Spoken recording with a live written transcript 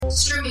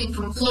Streaming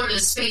from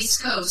Florida's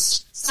Space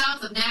Coast,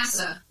 south of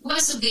NASA,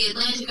 west of the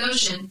Atlantic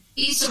Ocean,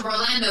 east of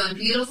Orlando and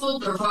beautiful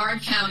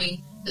Brevard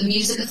County, the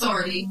Music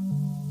Authority.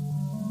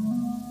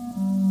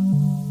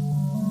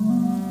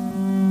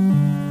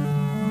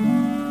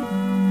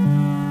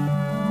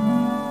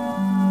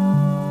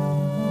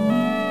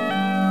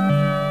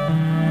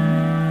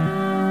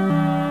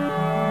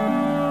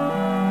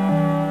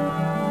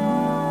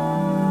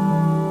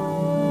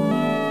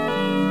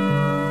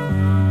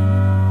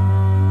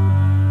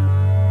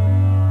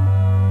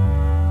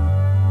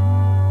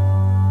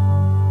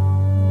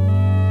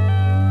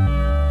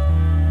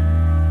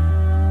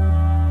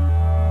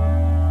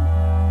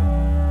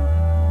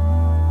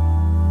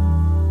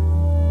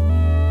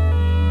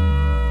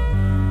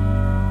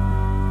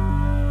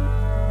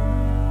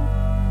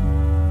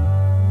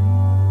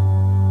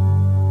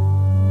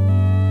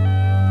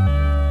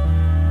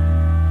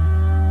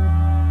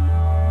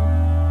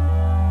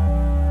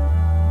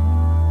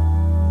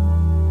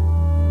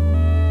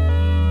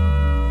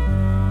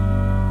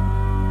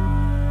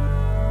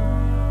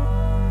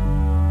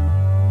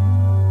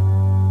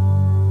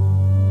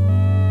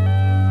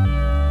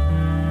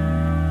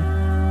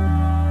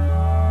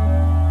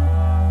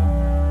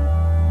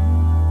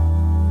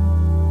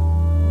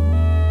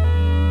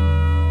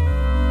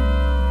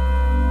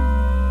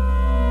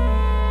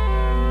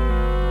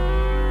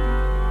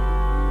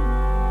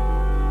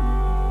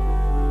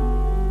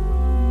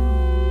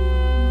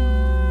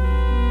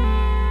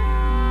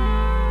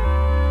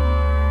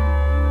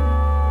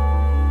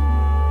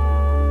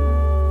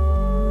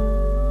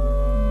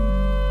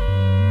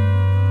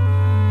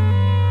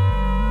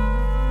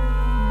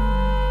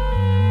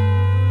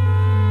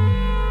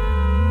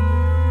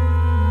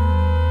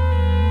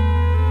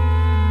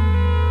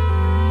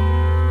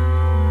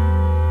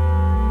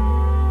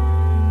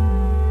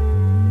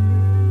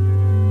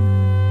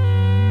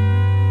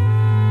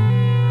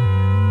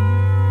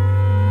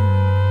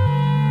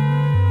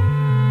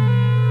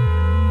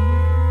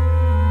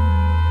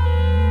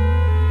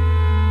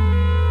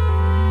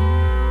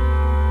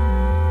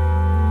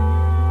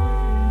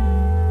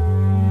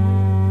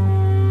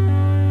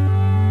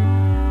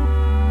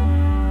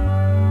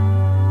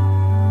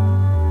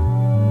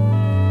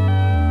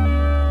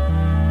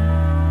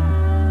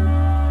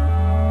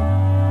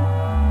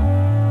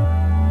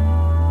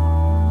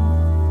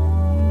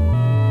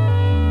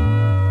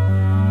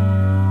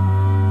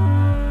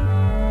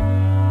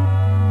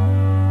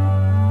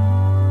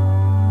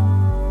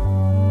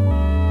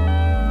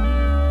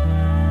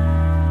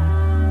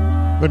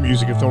 The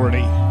Music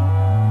Authority.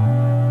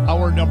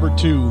 Hour number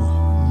 2,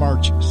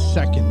 March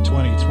 2nd,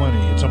 2020.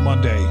 It's a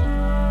Monday.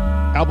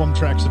 Album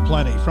tracks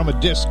aplenty from a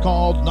disc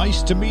called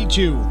Nice to Meet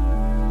You.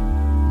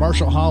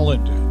 Marshall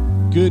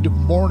Holland, Good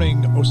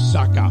Morning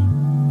Osaka.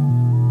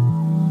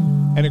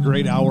 And a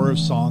great hour of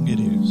song it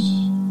is.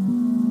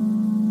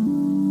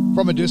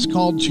 From a disc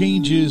called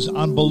Changes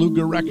on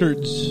Beluga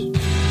Records.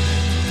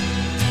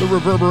 The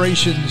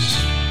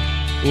Reverberations,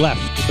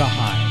 Left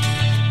Behind.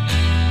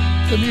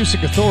 The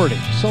Music Authority,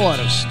 so out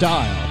of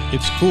style,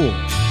 it's cool.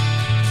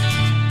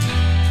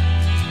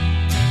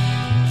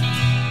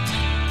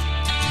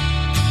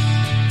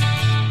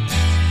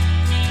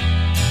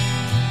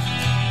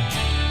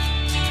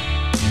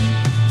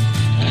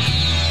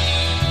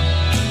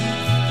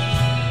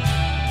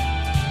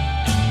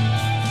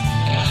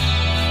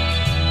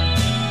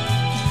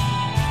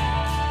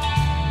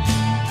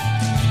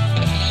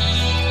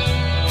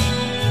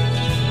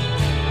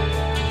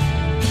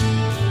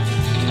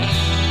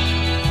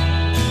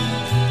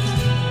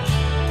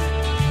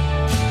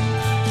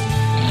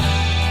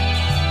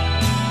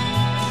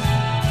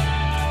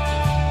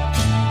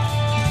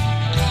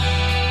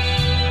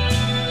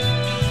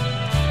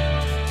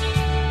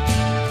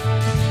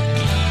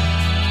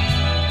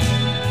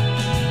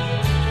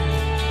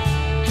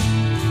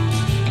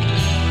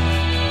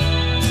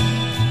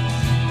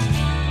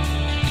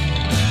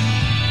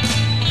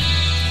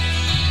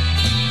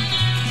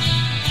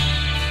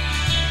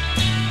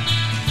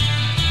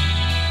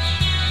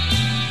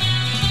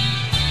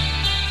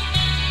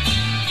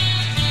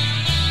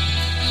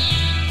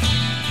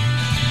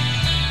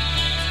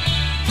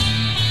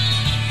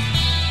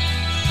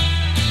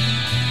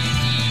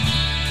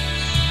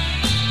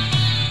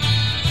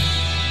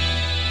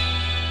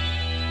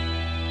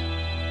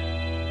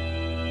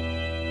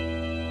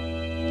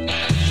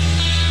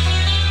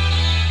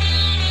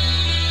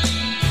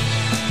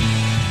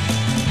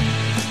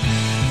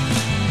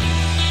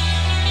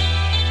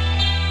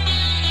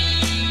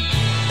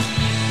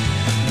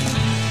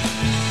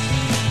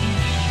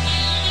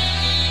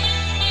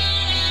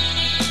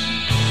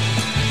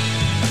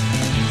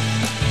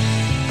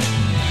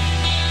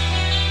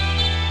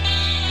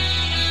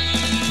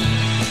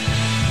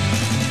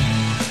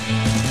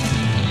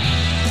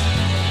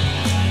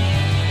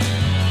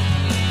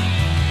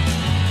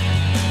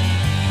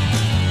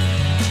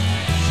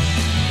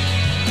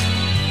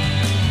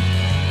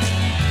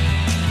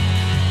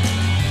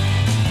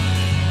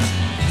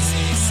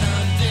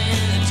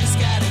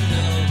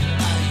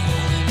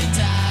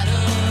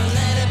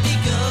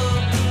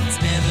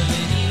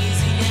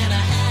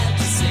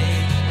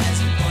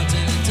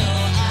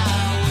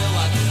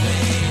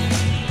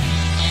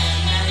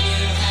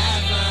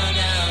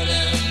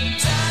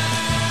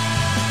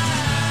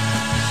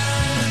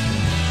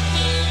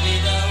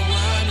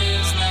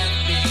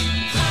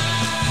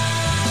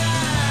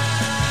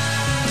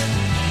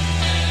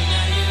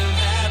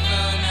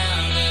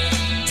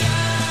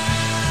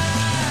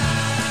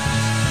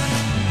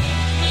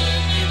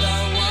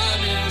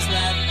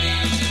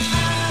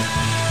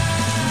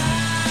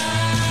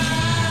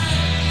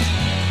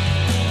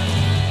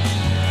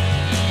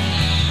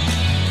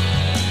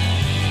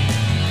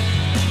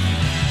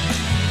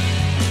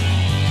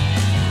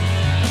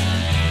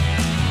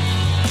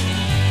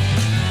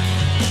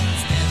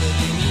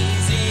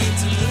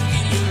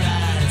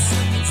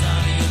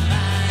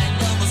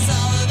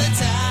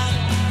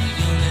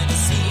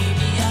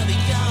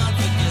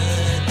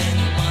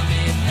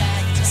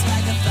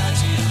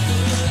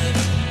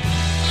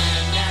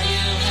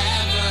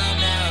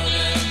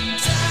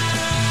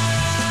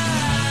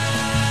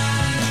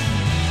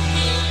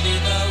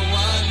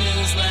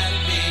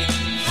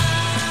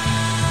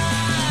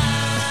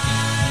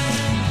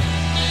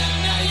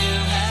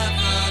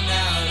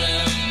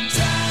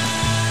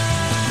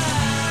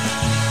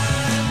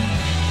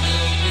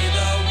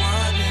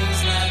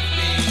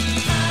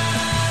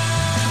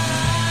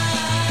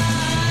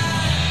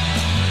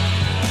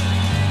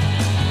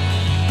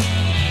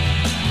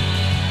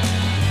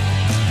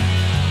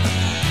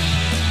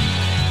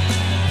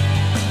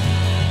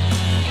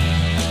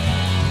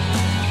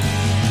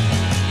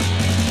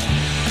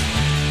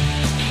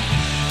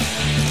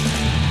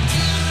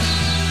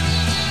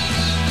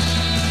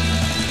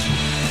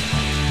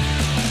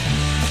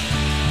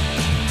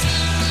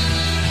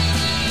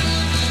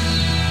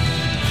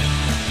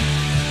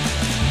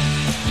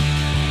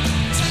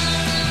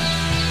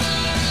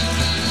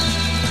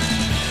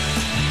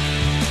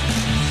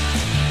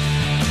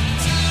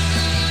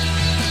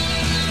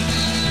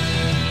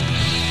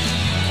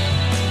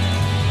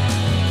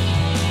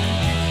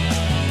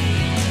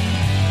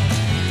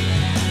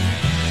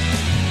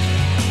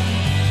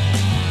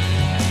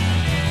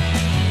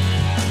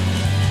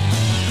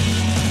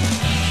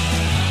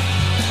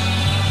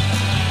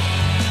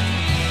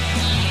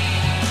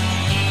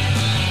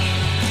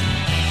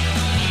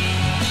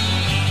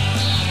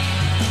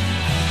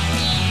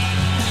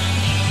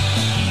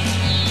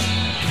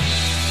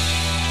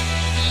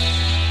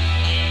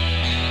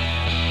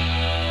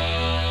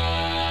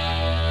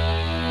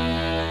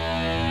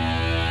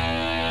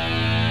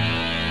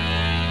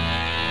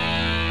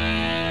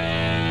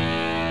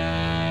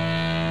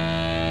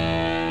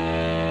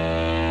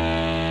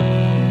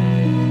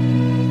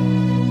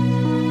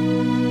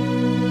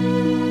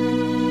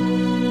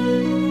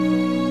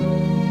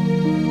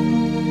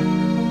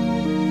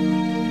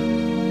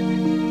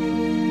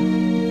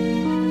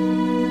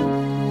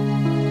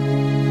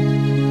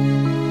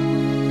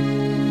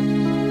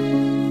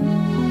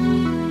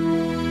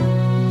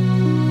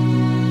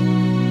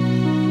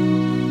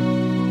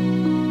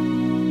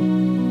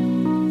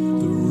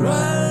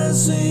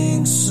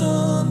 rising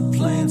sun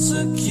plants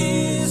a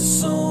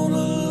kiss on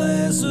a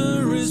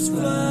Lazarus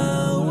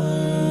flower.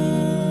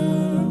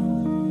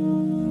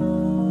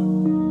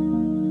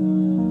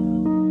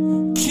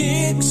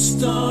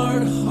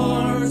 Kickstart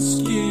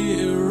hearts,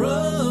 gear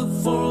up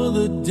for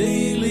the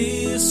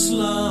daily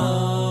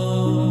slum.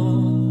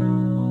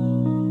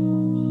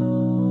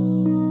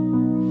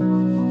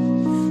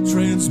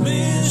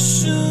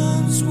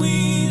 Transmissions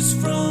wheeze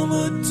from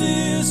a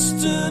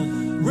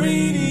distant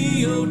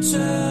radio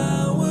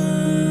tower.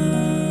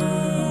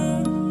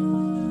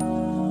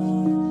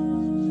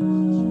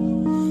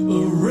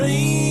 A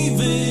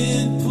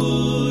raven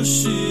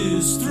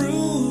pushes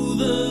through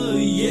the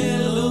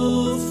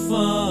yellow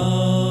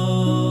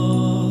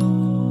fog.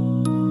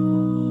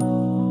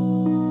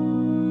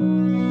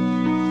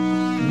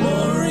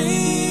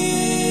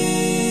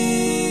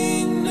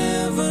 Worrying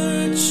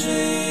never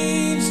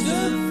changed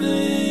a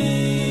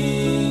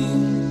thing.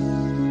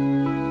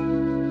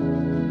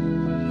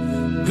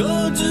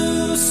 Go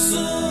do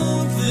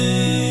something.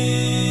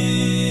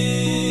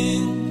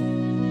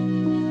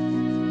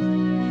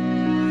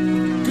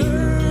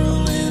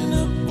 Girl in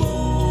a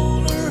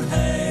bowler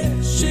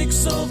hat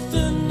shakes off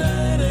the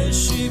night as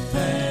she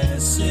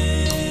passes.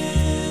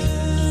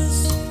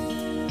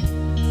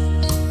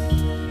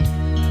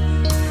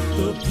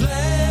 The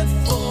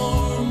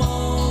platform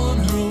on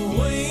her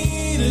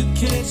way to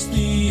catch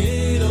the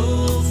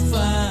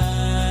 805.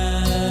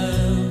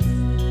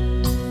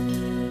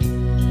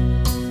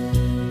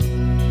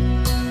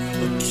 A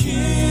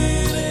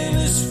kid and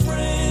his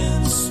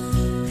friends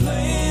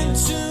plan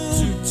to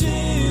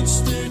ditch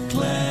their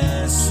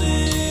classes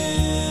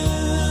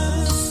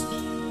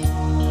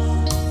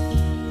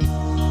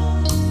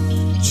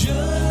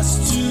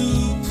just to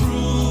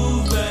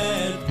prove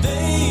that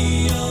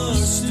they are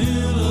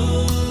still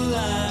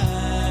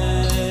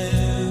alive.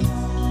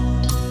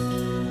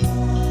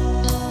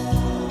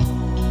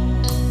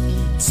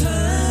 Time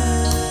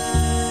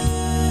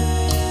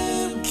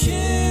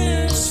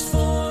cares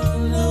for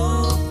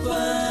nobody.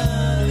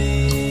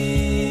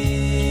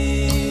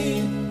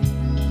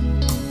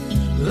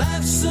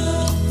 Life's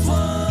a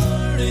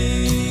party.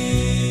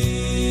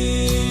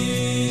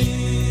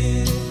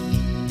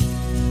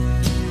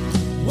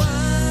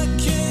 Why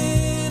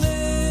can't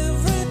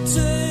every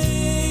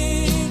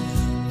day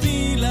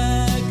be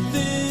like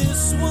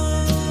this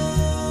one?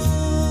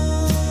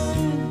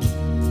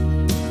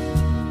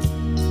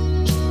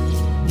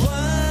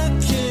 Why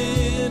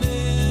can't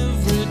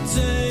every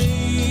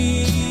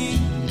day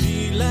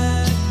be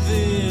like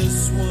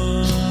this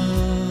one?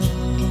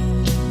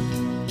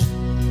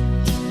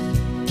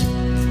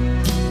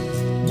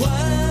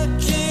 Why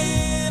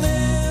can't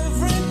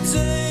every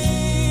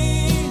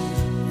day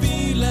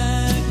be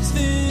like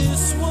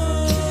this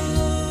one?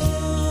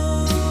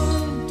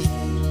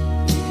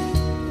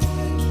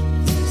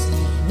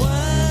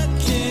 Why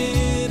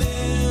can't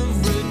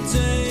every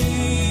day be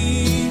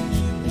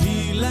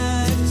like this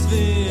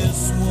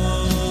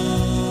one?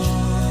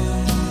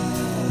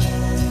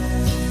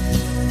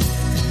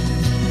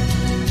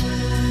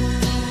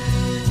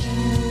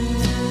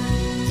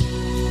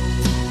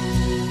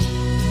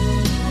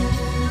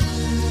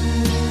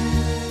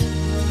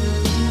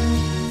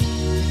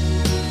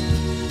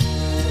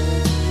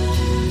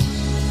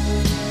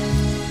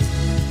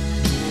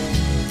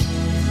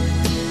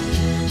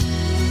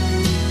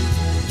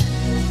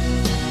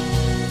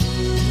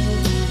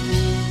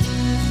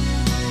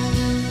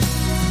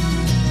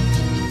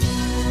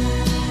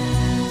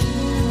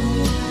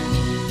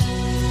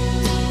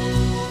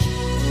 can't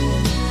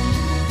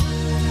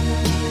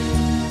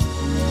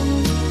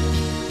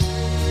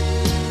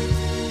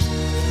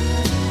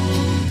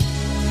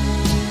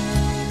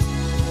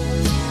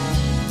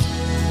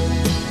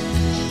every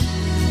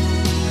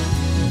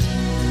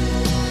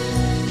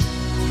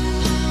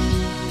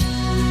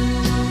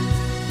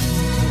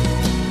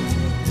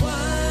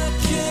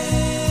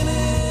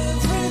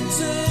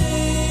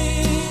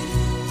day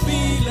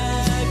be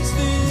like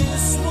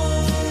this one?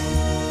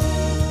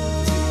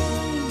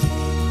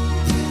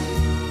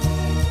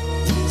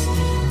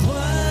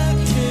 Why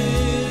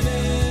can't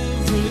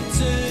every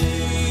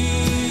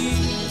day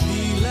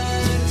be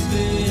like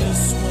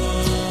this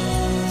one?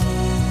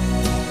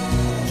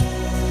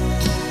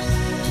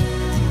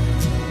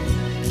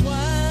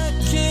 Why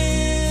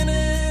can't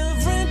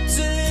every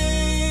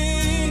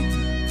day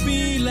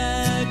be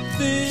like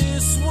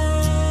this one?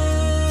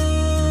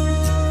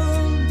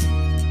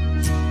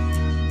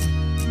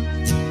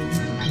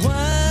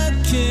 Why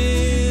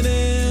can't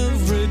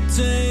every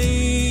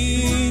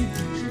day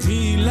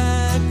be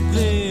like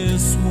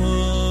this one?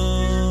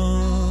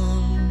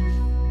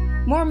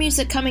 More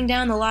music coming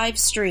down the live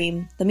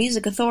stream. The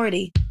Music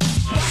Authority.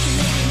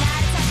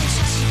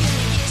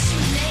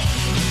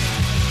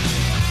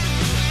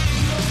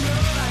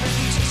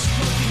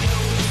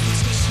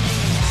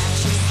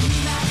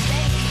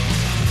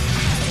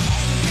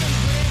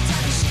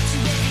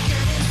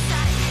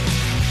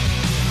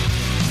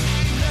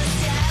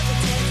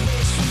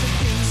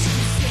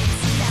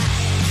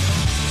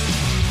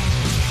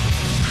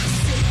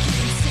 Sick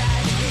and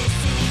tired of this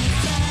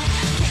anytime.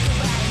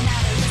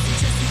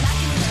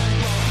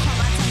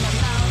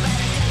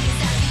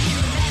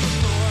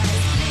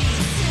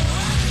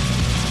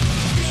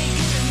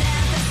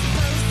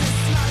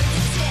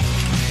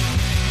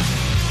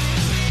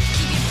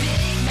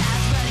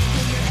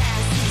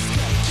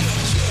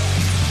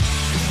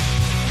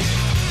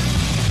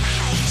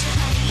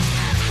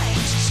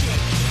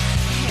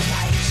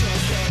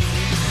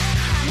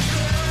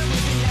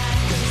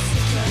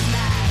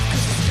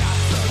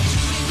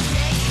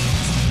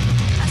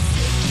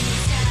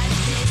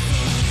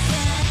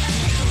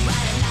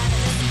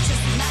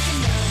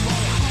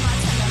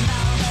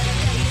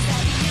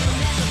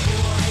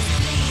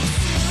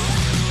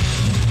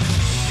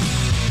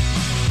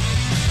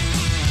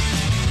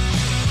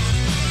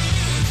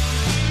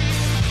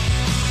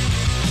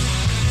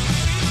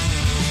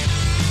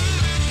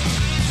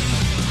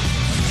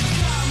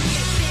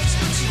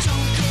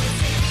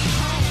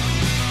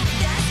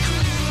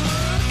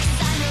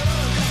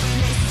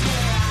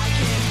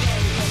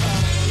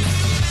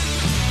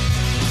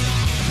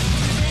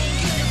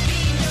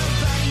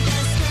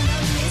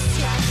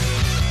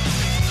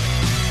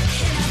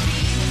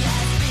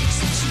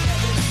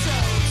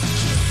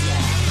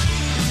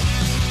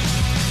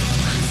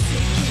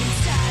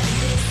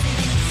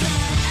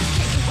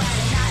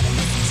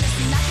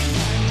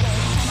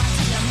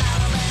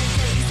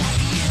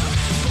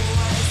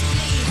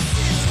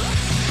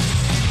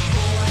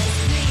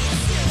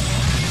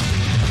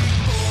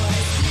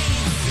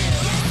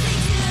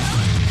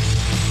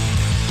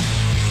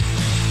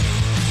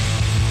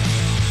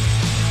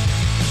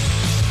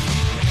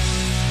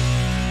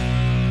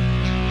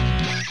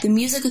 The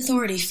Music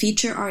Authority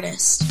feature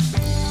artist.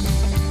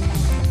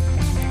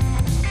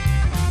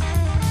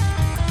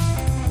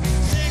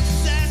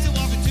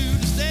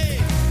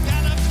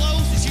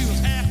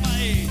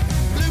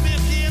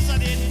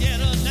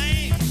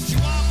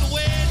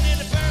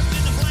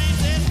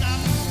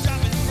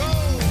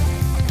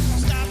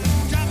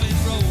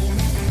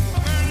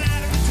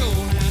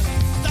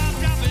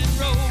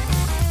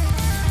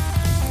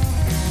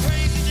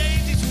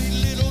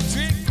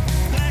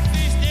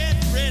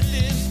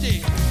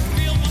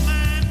 Fill my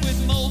mind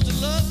with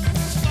molten love.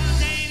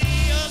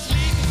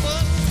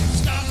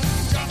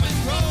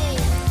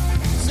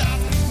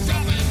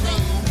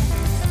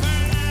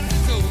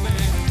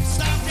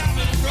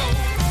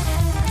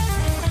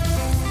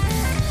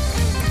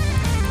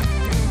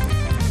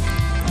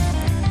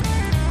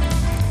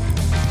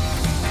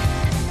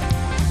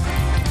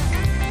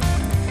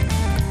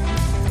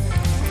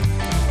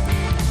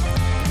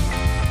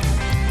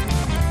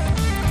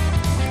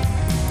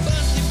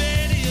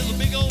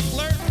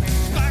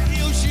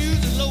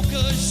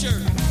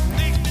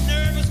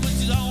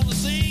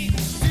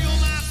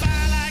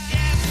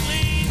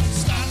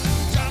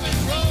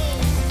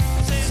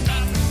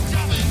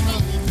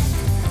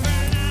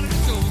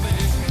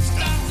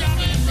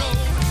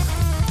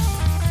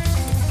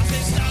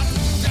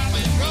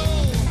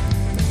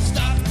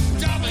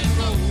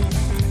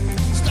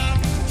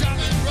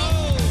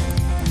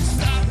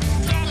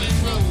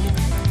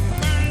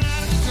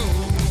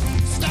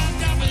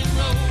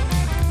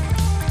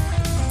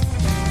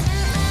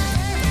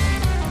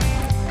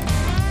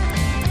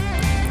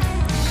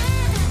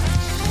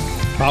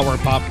 Power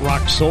pop,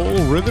 rock,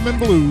 soul, rhythm, and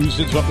blues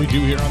is what we do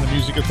here on the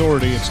Music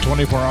Authority. It's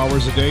 24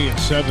 hours a day and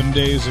 7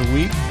 days a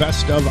week.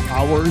 Best of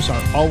hours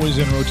are always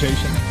in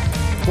rotation.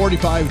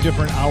 45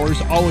 different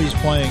hours, always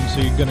playing,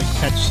 so you're going to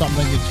catch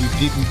something that you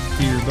didn't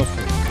hear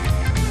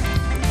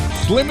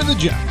before. Slim and the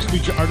Jacks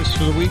feature artists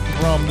for the week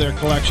from their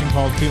collection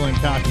called Feeling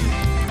Cocky.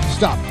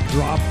 Stop,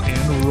 Drop,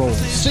 and Roll.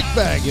 Sick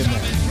Bag in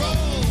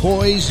there.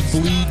 Boys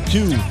Bleed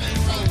Too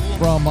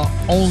from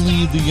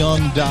Only the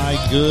Young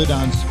Die Good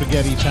on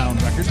Spaghetti Town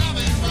Records.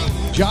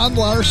 John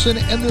Larson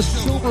and the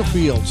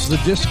Silverfields. The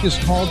disc is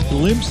called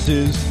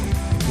Glimpses.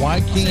 Why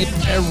can't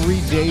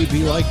every day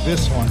be like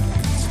this one?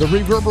 The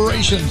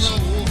Reverberations.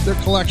 Their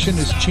collection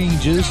is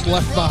Changes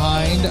Left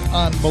Behind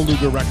on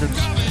Beluga Records.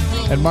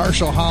 And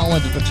Marshall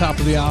Holland at the top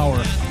of the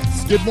hour.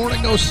 Good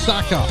Morning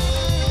Osaka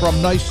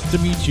from Nice to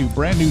Meet You.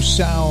 Brand new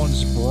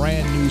sounds,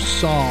 brand new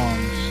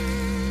songs.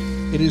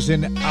 It is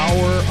an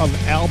hour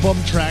of album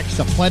tracks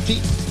aplenty.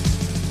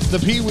 The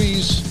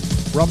Pee-wees,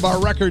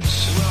 Rumbar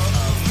Records.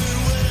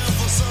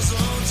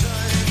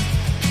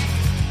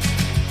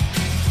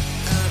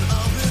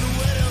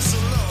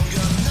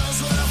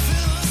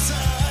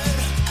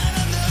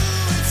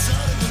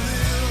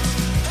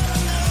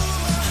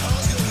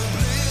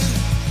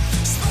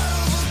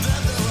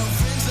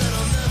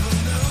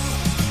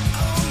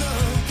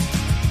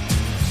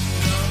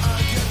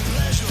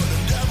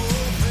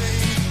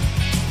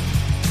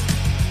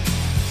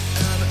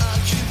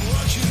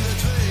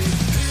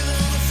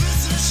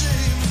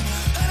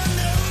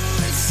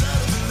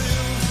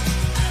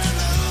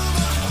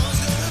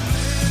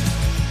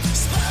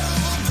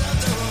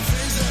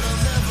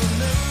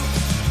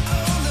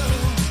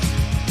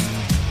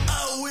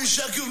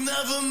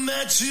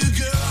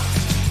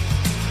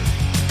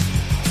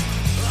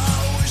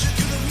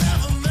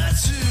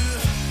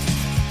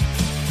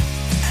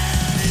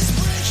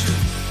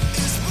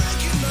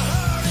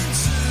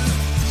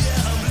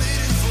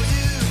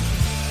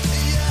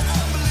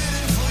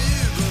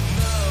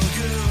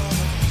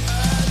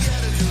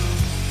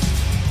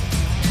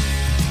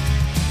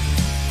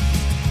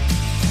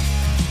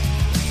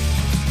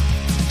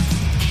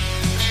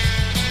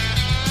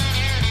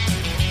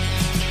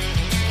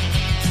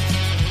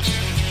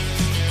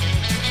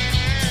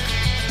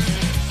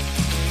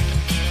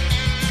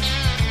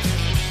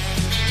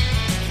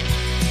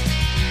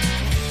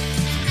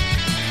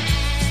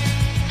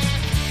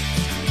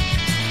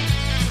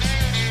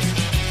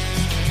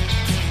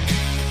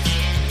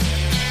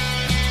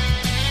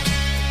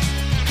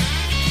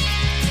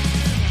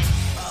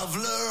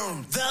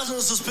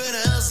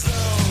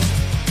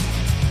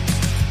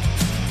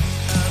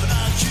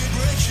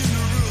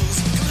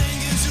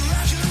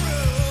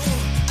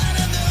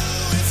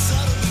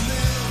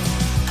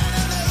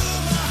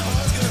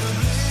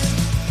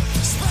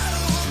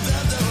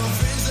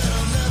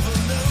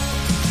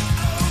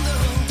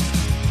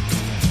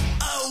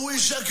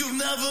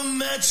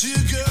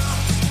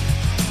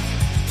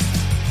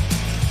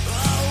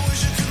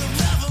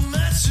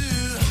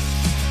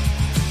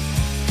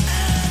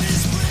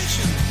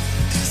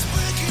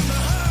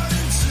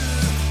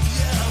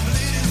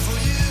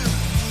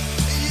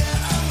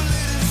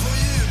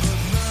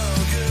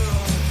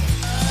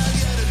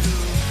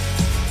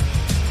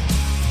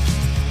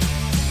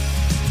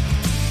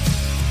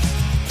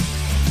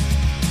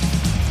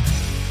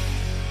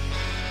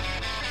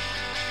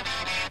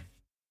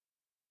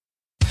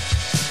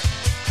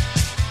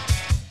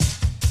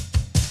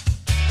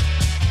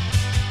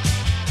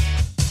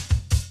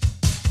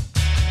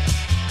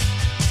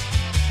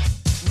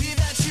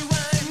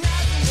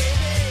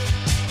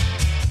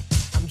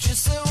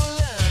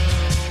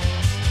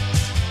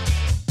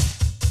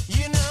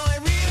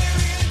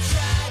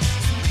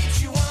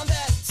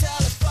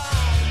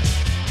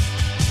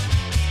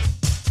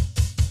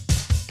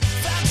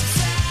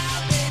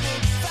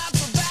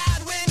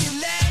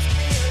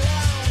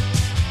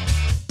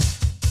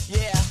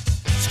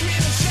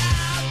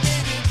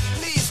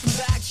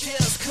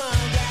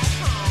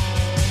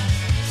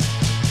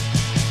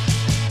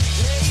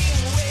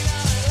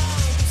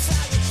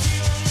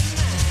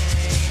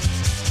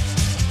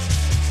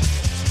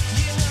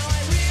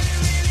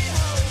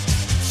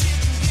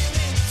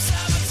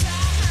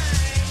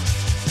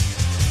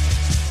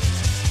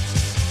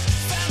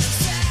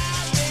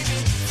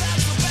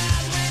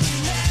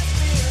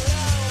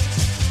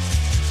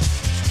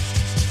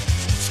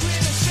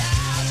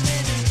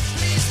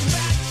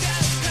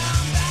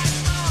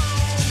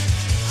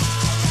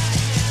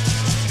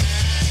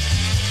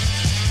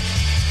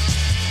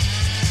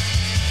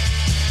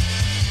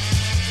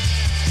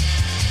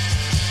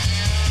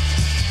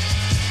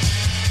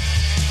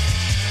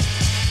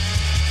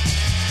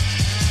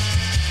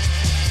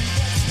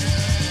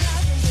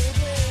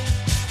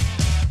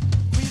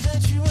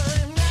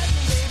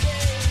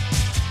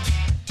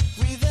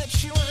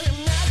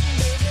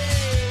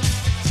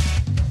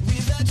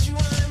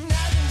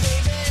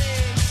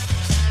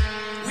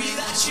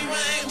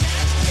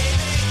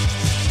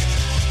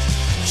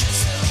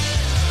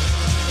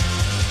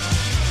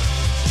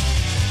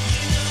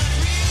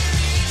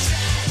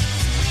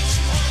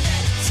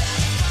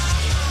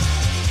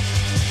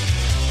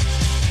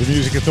 The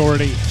Music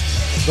Authority,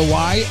 the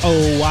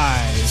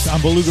Y-O-Ys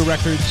on Beluga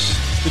Records.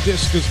 The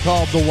disc is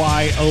called the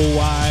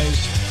Y-O-Ys.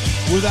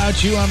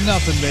 Without You, I'm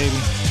Nothing, baby.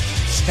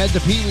 Had the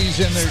Pee-wees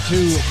in there,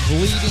 too.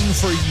 Bleeding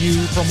for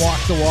You from Walk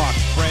the Walk.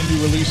 Brand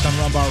new release on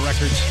Rumbar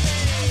Records.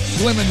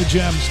 Slim and the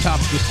Gems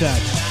topped the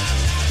set.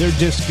 Their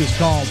disc is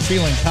called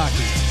Feeling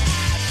Cocky.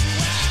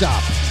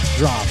 Stop,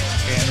 drop,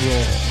 and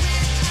roll.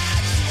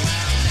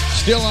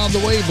 Still on the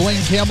way,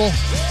 Blaine Campbell.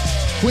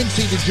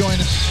 Quincy to join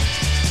us.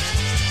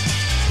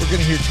 We're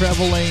going to hear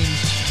Travel Lanes.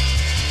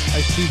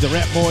 I see the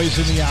Rat Boys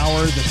in the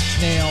hour, the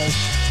Snails,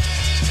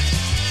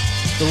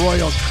 the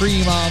Royal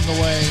Cream on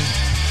the way,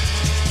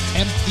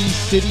 Empty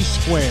City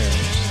Squares,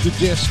 the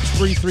disc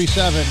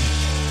 337,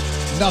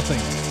 Nothing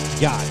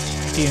Got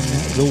in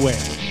the Way.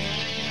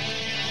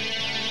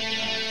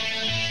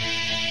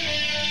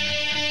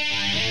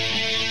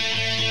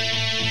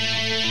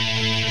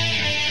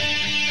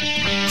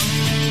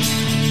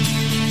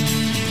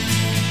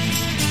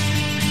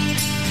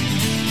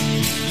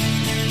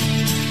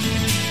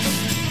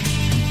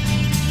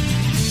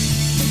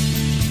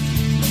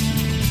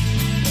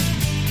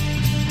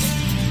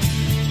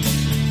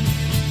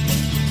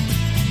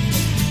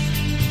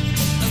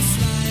 A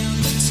fly on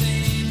the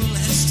table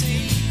has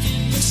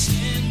taken the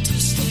center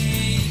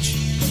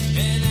stage.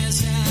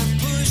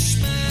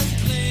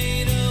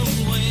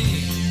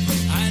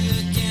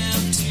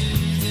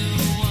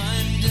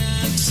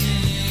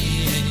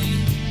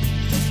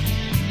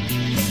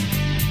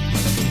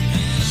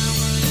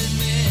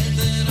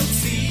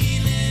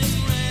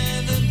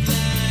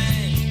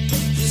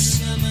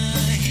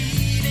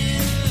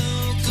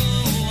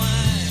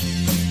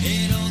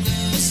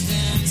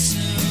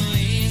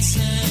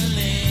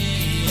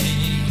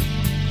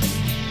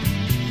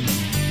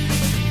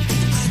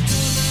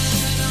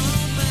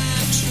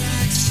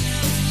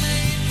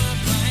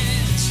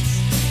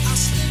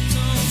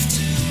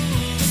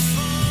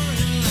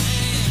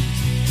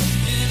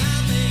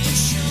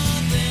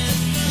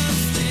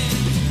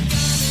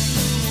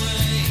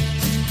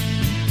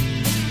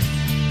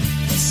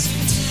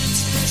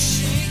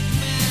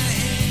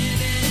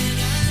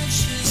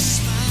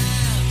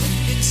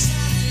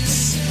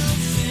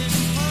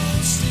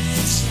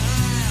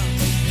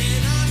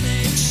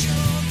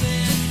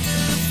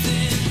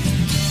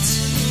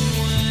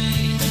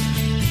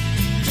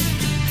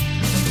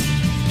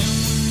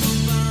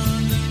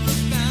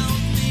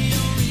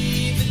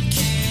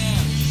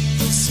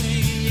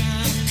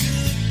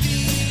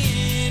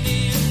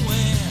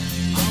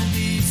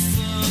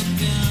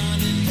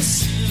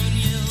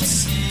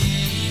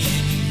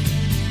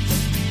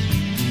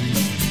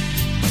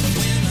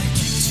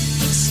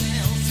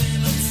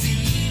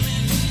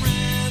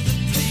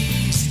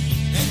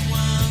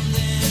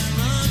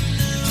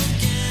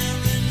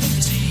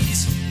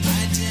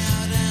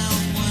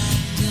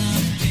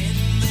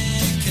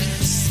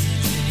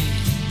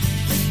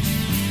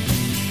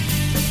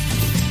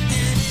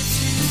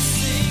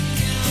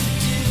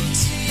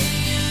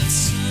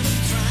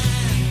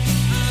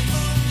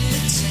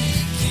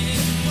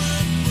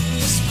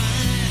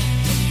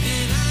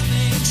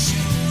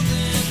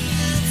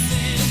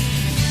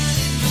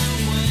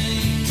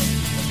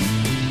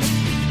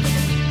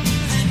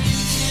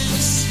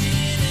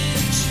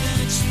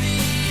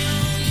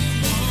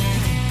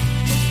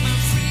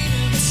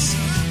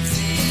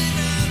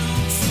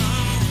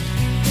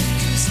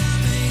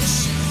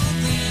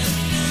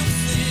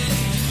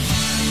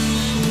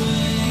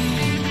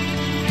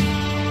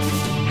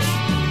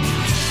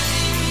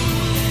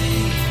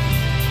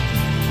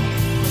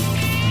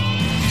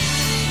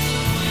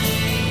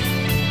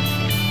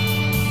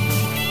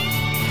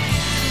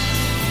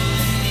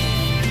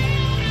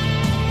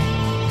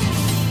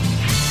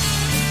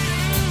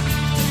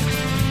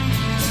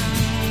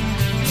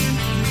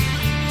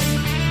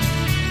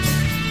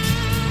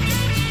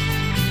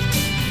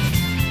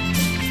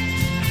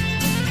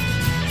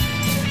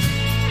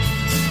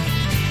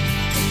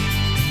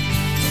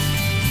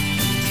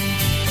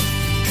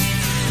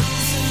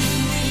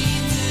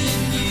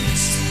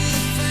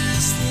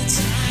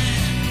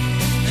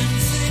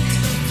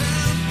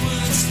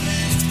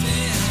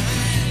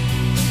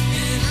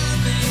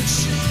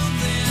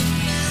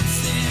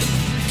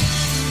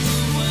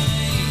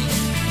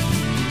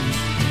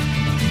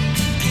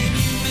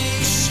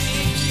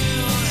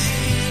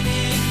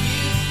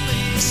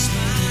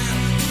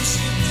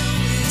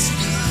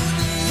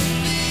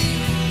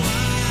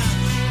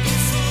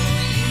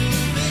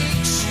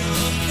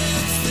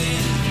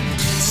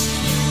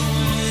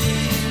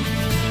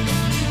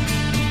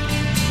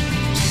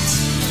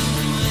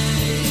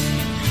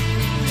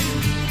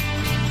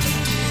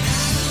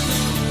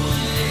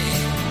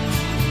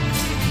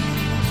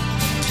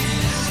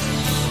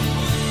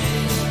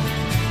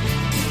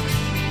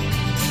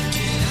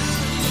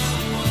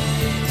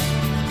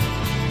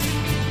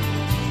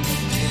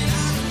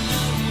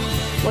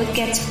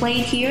 gets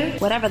played here,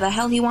 whatever the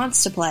hell he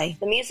wants to play.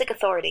 The Music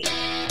Authority.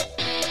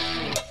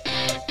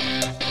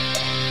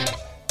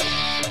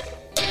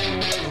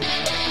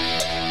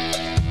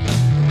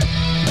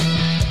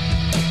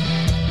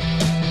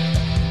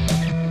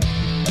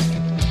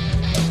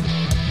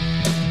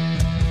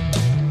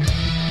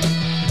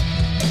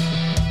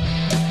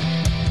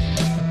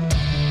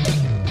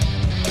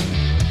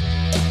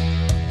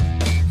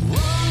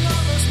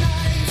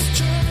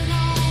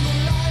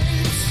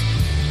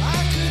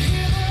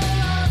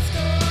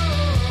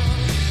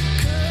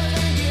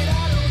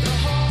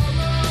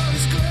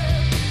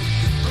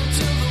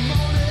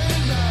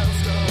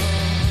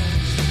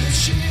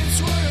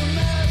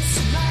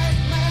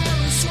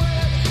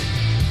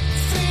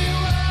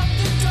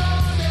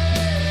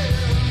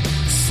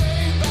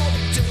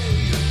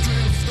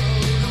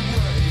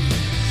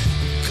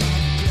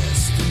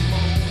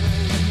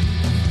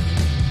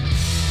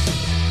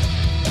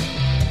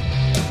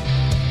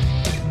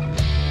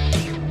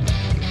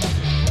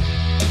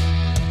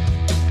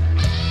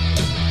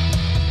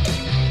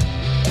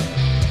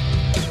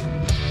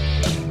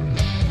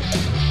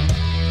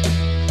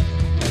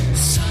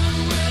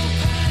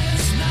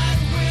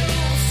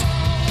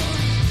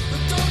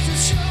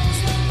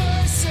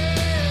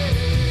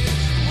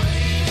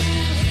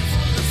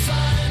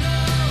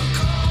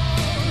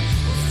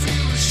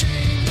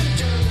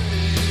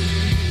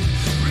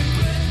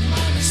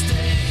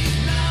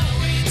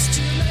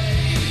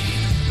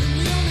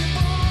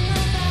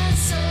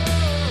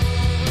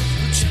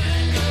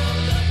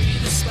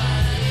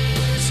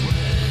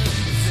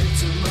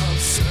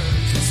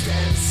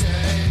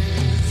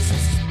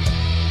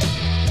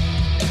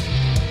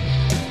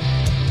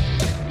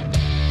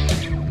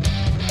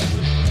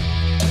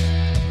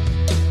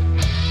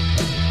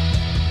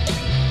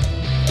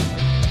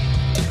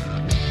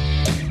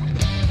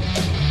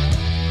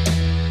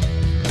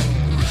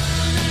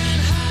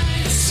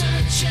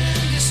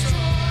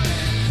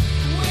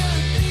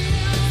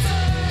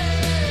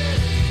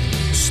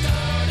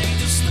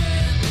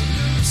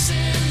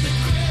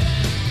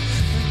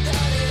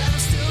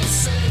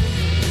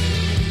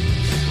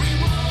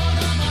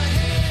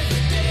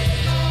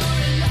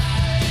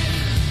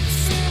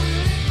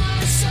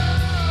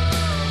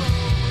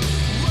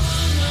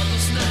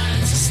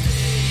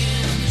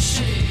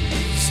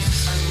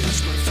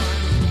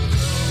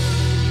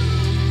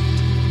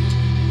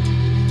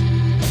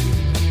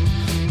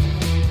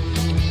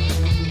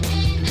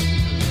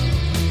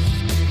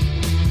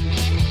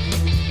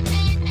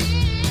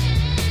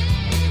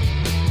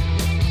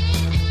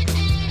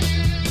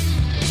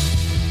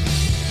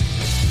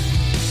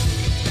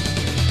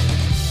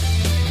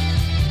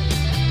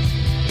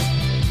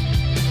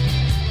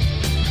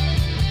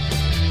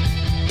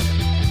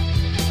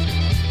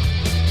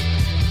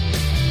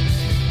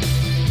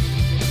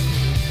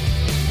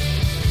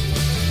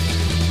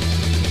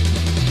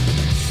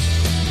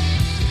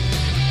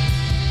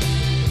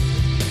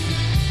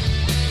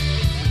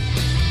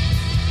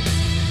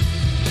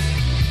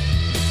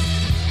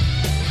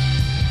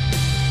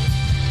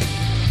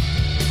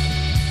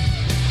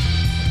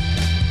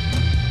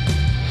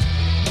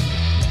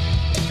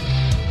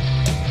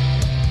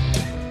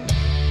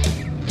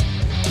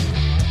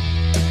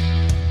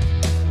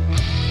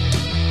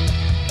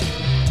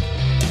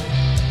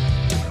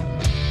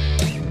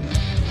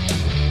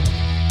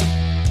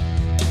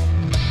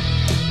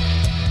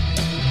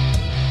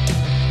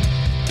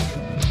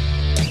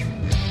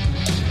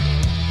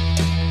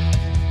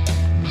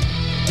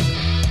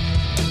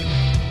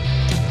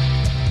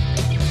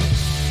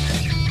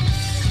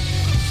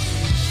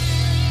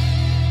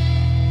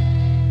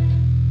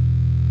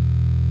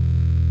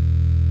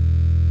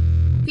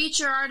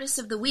 Feature Artist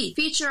of the Week.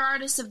 Feature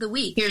Artist of the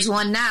Week. Here's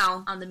one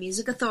now on the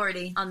Music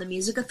Authority. On the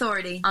Music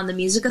Authority. On the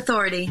Music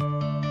Authority.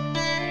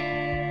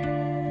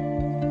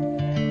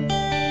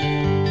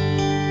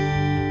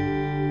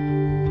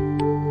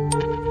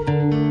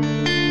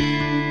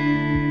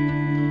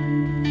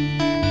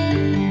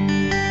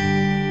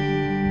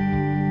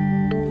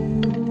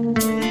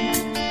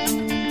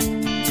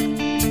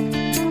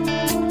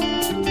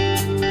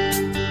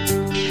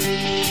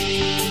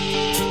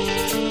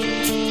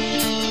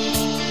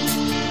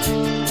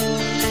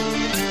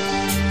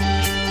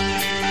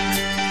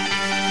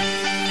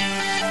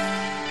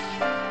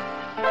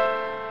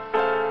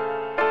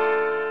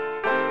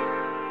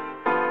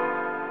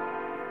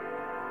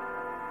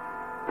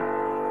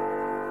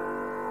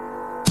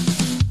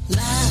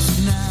 Life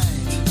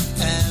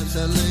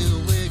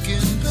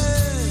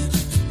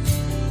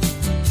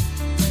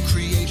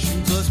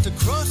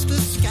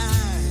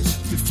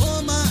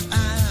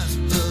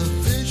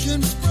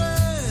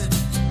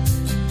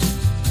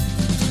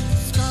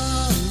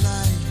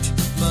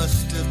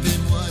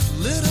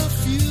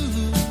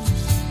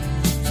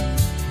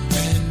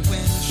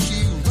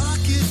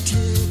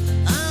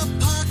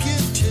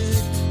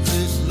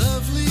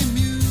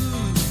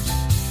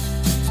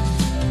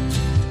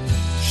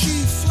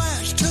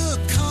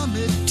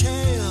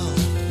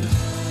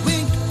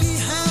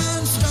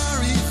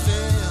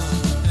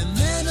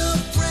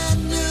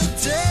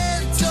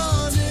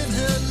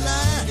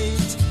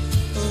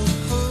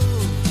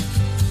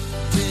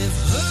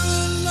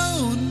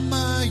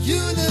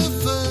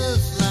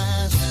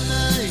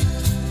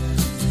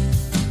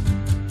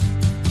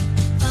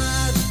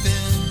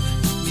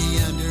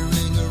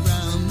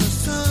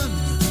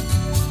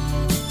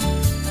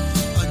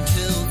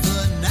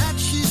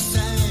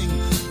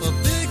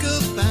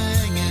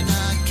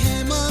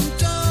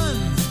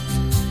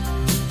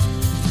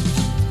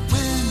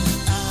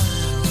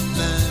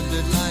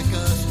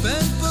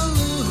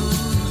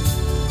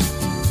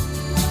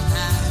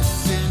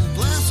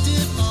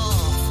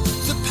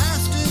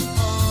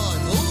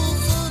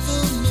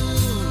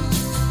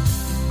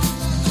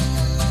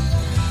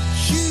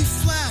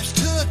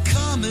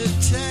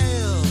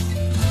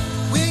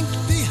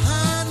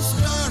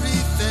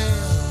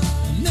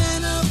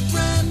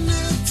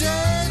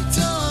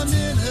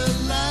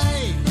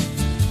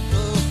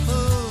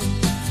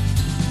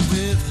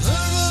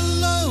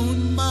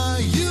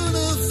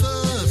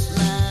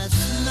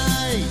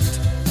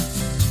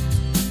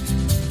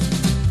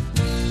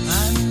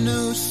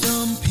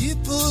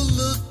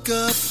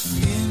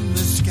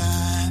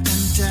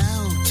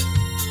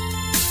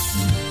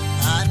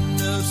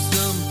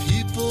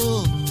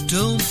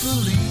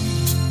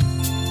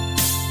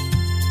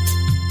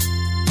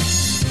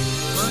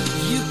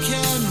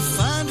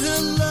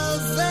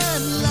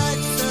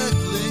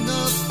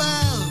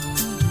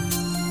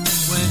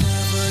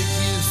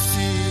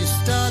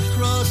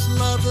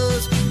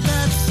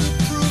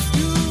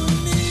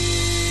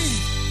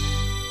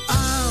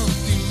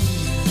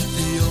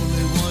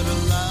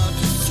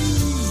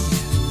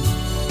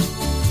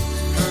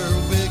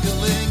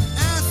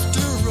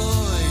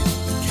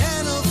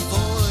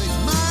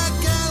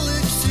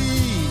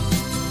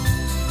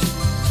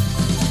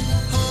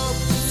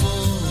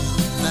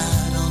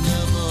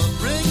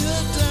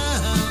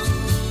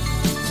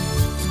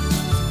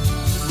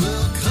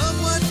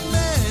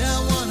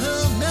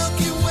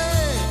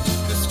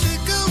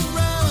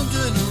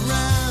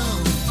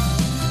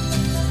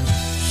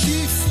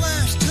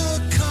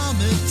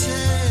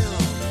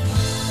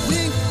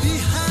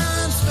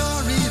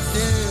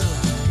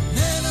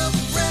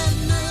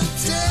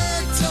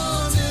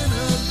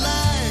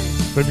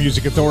The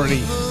Music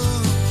Authority.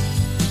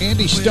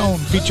 Andy Stone,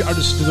 feature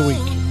artist of the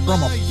week,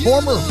 from a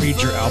former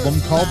feature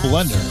album called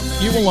Blender,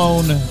 You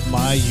Alone,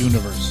 My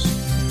Universe.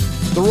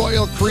 The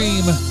Royal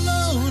Cream,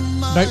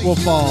 Night Will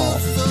Fall,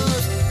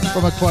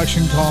 from a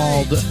collection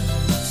called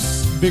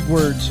Big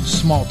Words,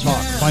 Small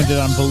Talk. Find it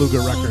on Beluga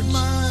Records.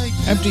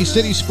 Empty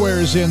City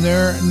Squares in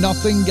there.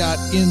 Nothing Got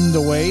in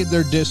the Way.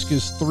 Their disc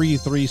is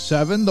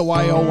 337. The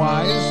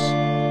YOYs.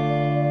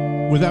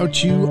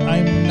 Without You,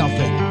 I'm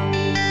Nothing.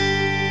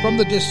 From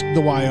the disc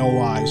The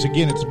YOYs.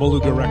 Again, it's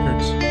Beluga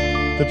Records.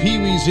 The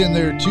Pee-wee's in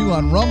there too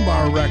on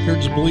Rumbar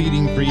Records.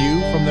 Bleeding for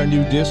You. From their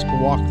new disc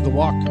Walk the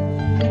Walk.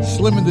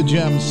 Slim and the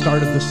Gems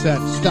started the set.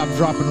 Stop,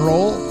 Drop, and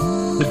Roll.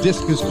 The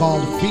disc is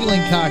called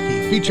Feeling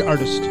Cocky. Feature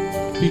artist.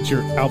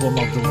 Feature album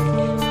of the week.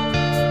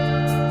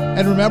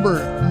 And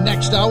remember,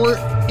 next hour,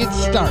 it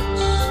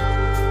starts.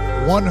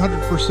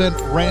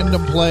 100%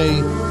 random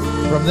play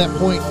from that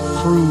point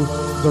through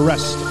the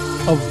rest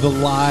of the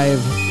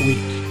live week.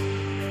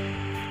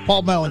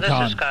 Paul Melancon.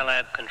 This is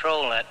Skylab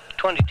Control at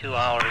 22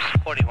 hours,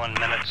 41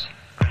 minutes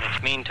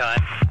Greenwich Mean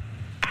Time.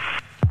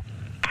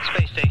 The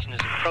space station is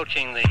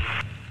approaching the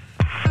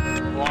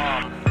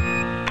Guam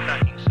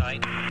tracking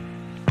site.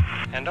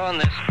 And on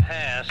this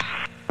pass,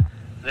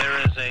 there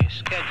is a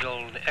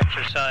scheduled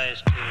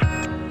exercise to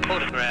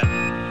photograph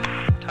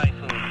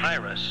Typhoon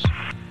Iris.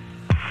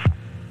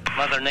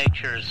 Mother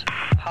Nature's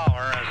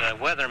power as a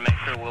weather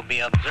maker will be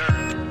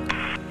observed.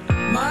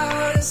 My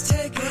heart is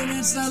taken,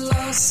 it's not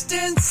lost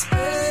in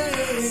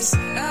space.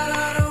 And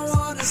I don't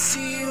want to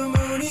see your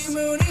moony,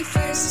 moony face.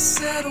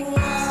 I said,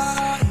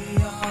 why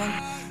on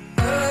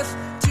earth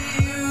do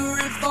you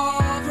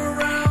revolve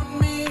around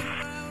me?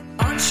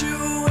 Aren't you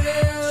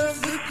aware of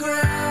the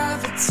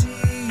gravity?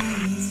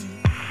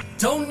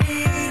 Don't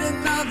need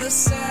another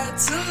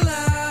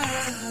satellite.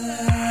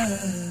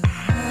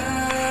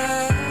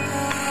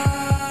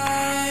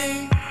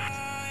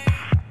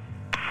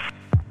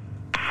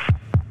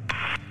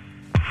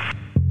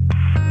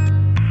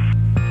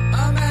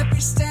 I'm happy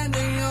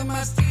standing on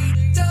my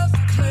feet of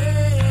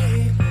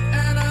clay,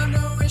 and I've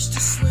no wish to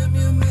swim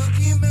your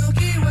milky,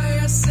 milky way.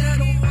 I said,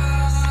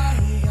 why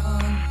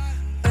on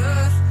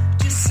earth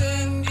do you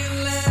send your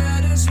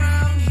letters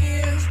round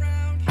here,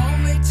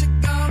 only to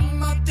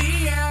gum up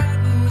the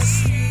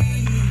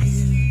atmosphere?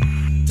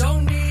 Don't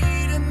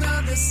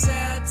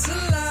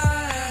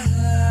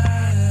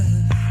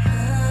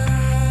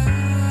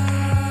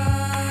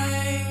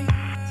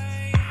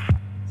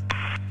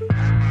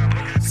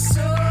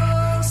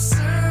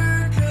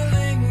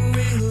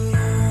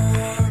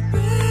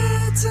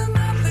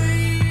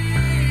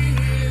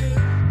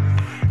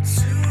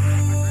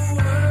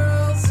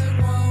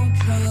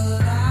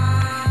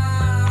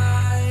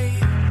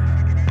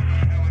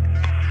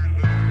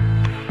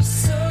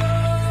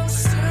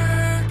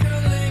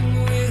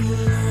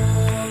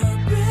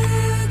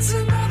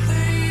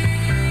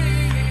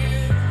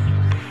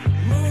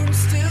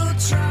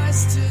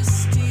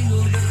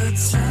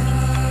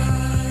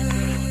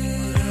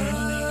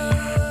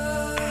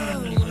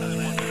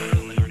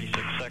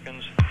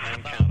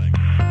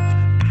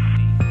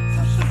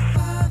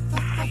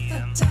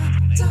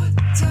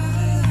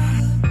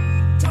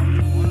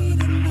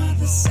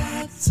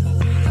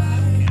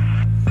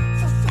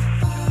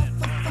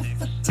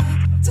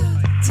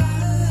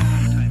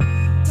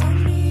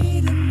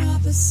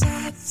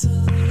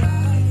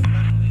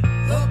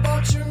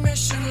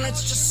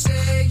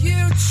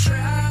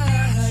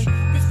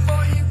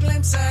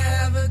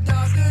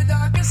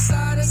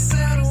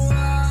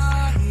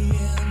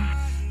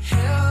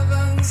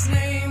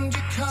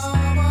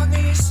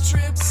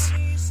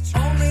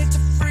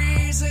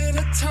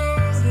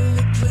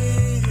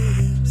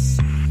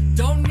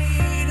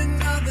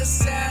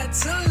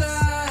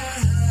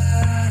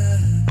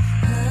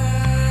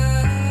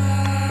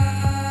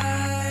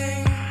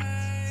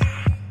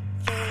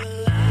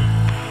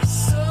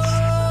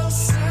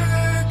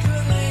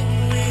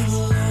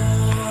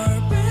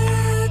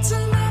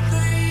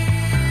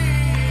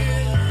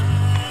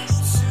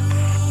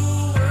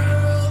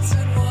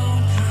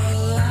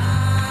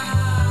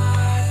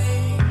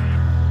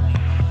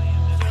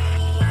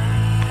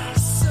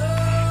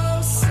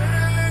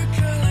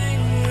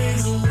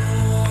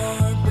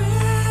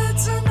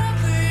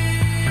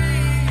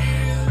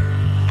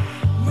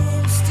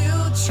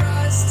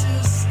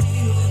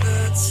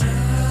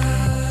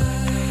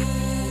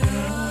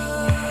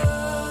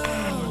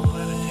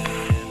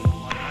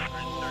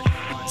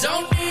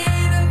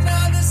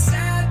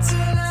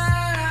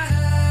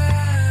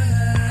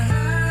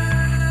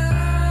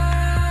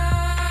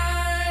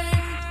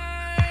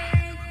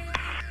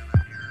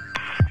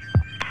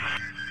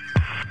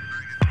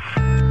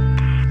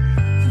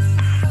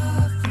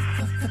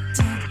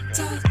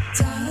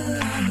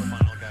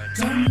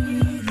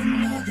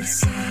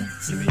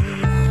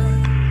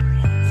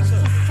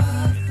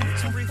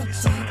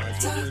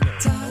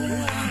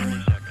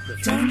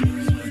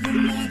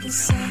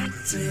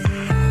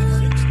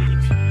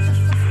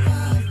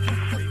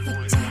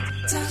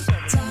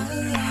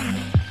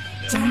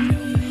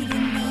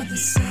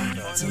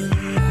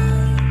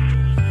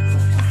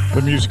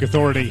The Music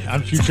Authority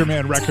on Future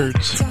Man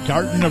Records.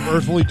 Garden of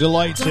Earthly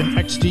Delights and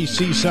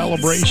XTC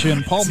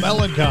Celebration. Paul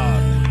Mellencamp.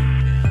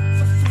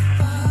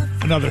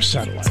 Another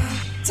satellite.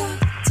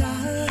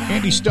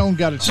 Andy Stone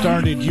got it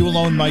started. You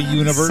Alone My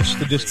Universe.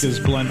 The disc is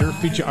Blender.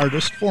 Feature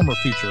artist. Former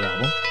feature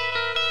album.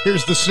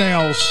 Here's the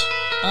Snails.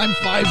 I'm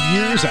 5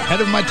 years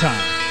ahead of my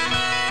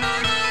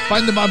time.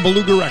 Find them on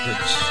Beluga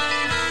Records.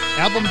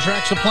 Album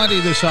tracks aplenty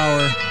this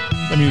hour.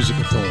 The Music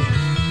Authority.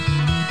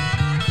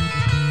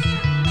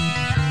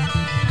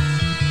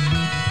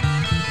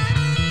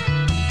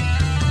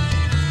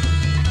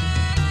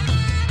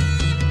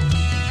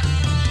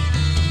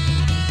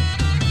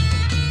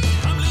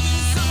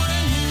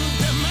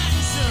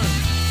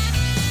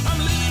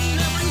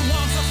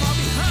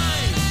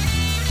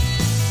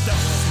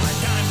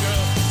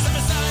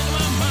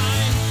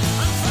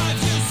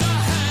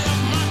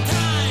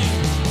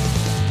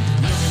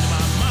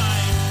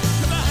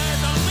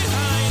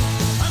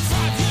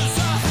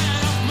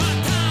 Ahead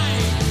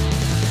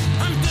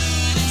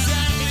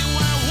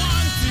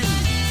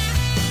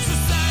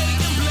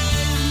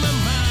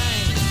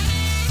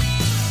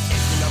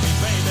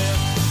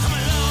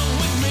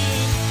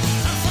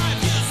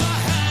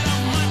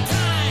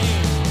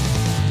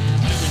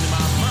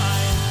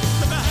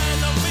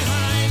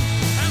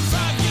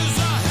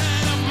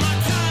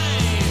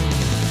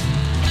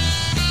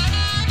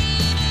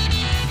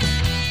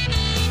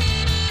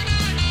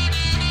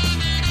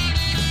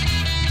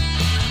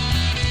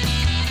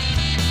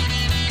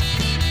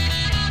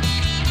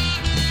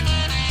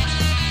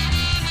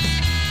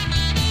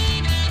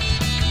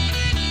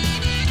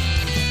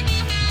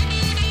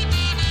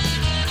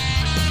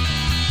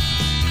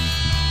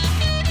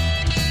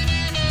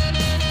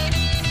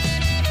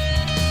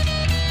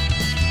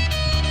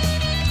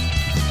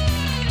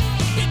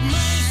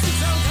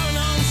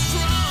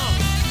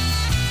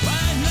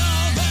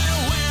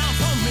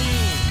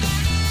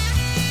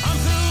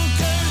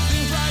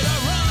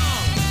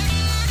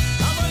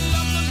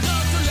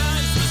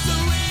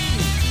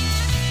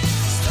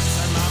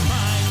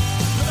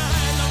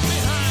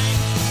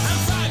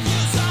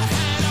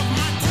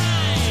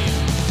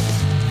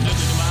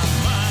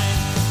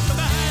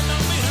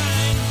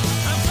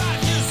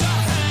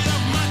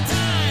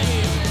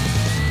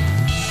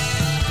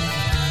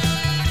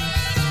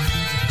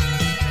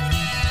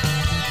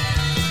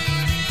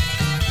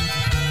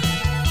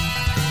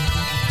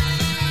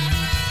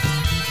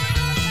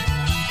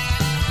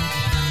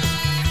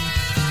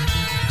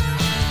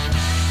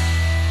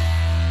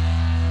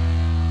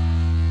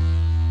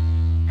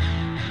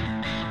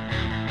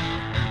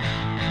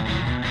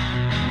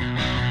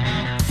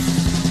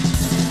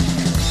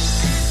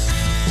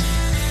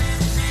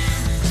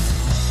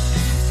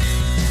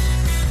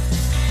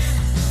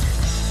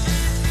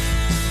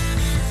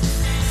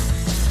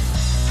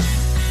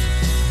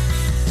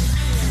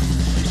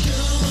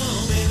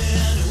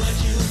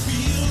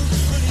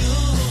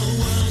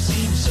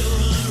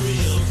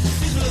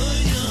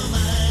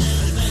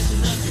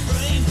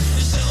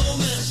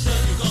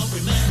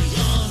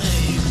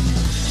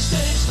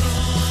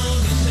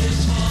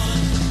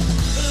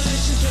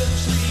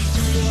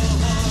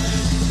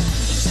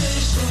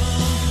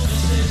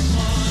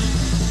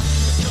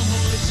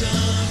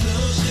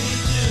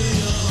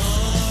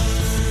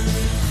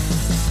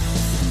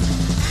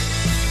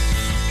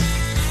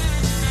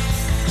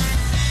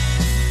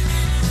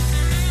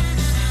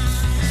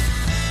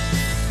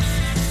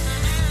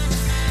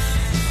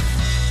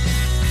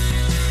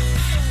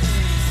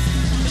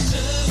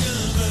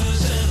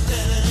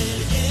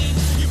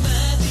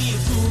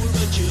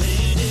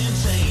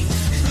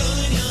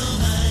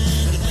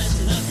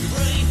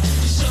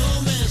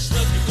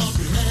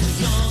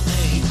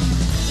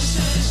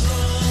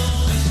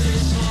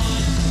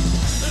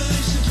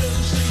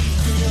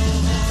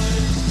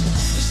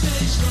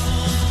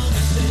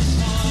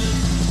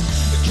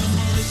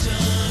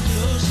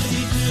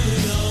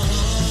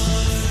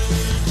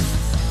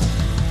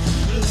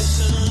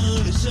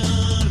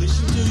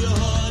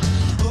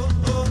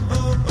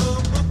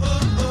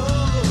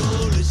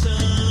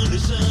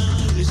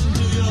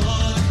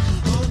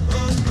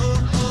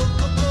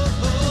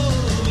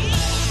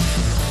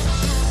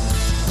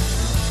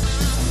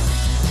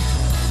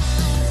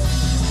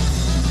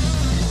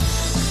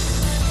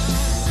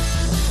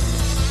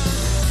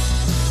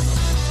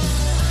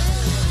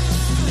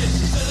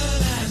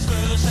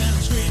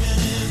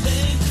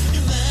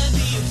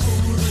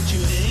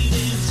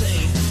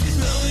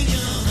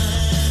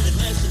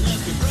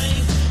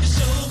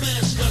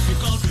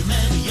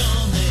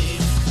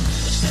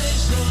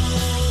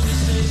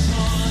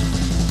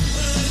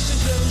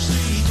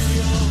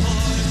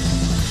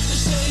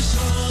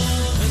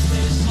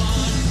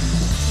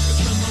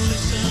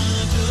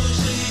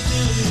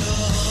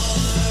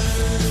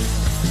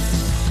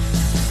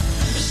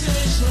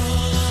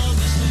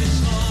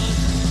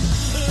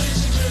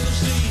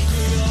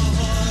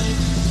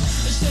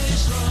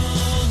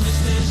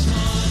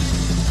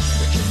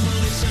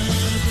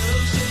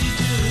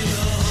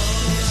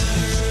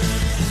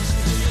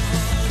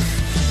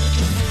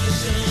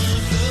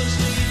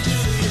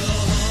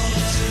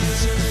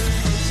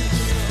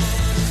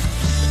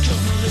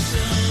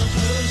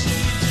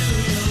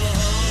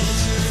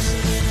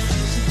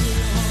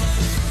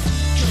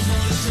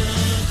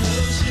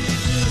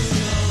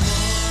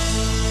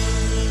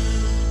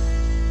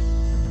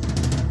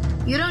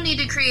You don't need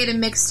to create a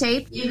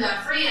mixtape. You've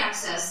got free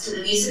access to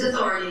the Music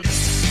Authority.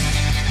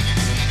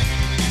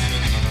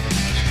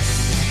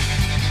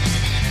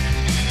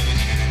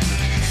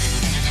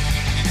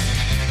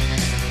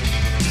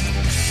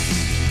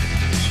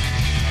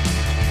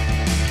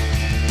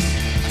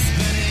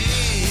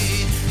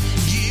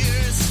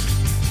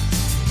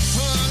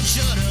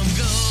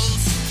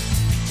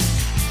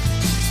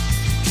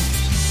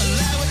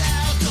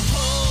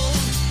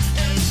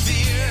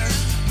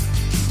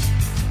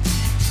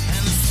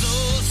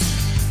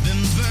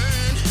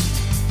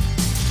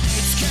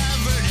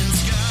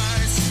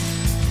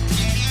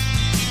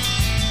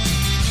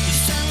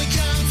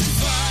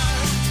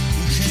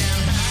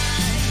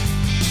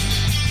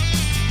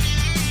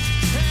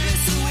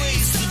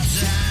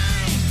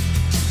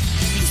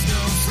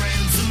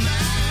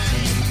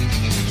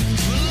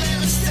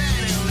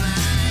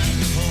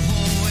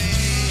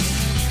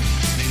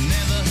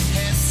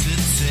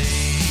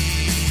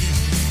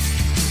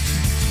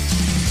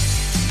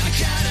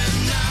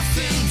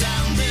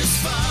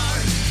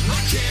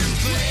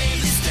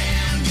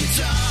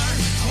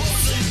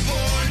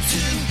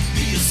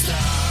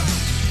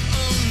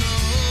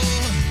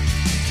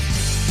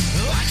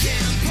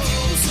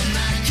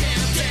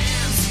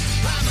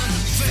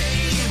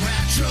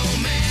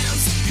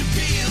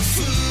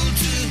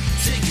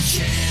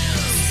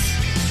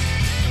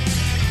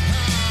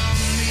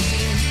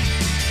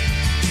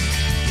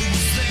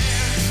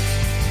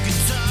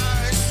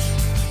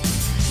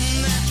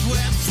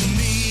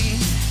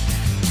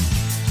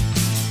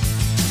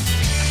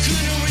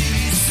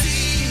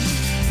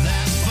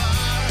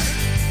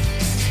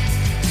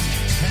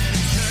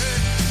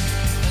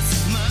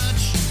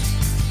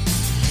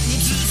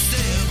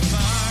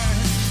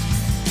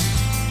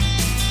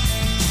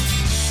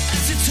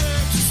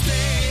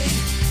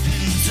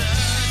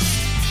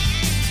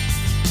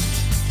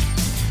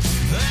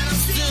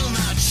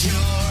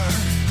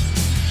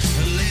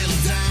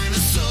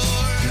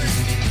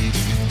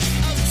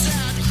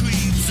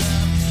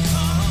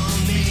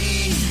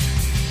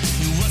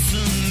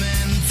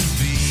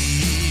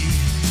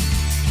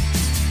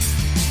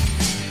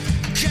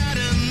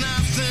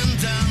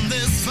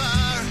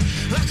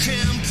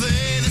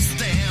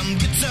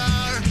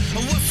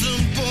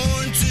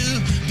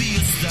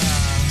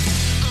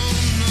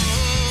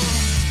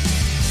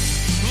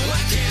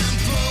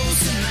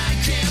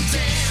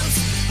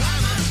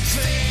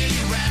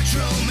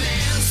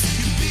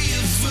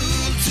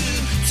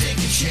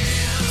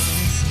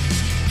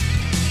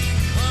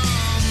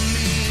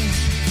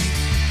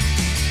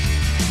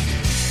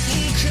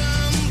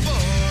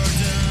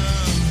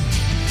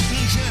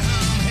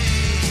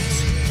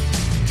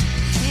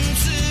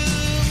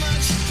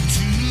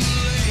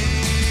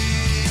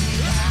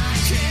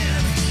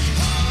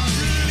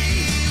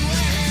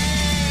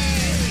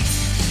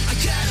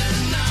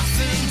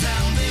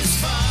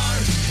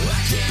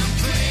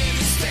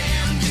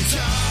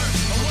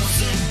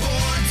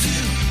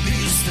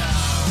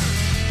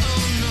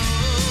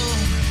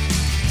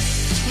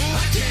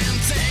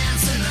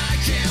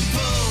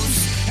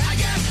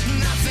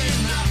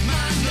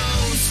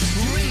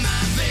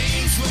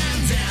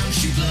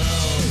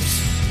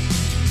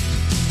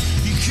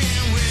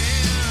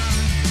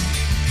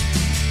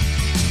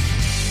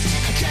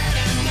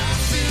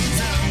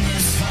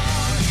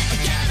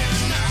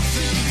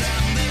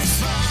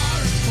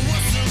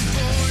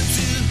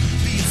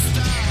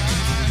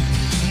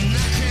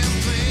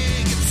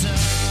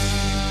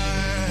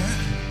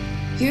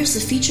 Here's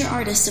the feature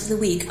artist of the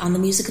week on the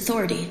Music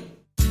Authority.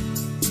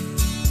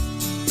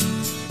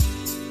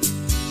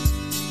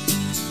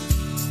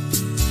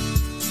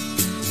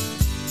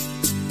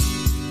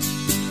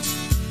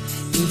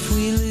 If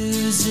we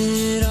lose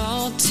it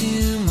all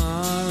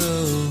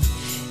tomorrow,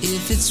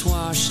 if it's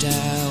washed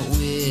out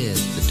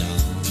with the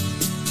dawn,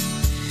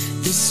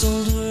 this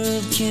old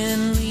world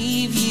can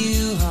leave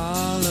you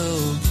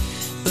hollow,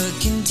 but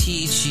can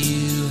teach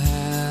you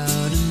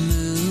how to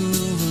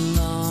move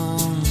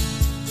along.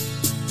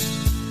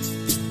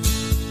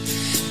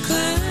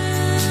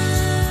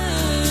 Climb,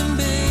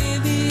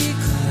 baby,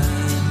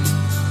 climb.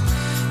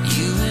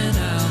 You and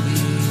I'll be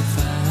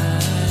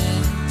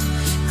fine.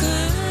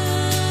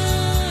 Climb,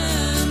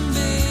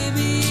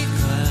 baby,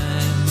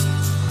 climb.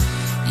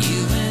 You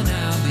and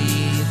I'll be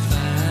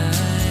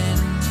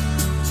fine.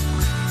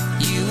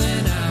 You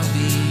and I'll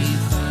be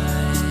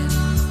fine.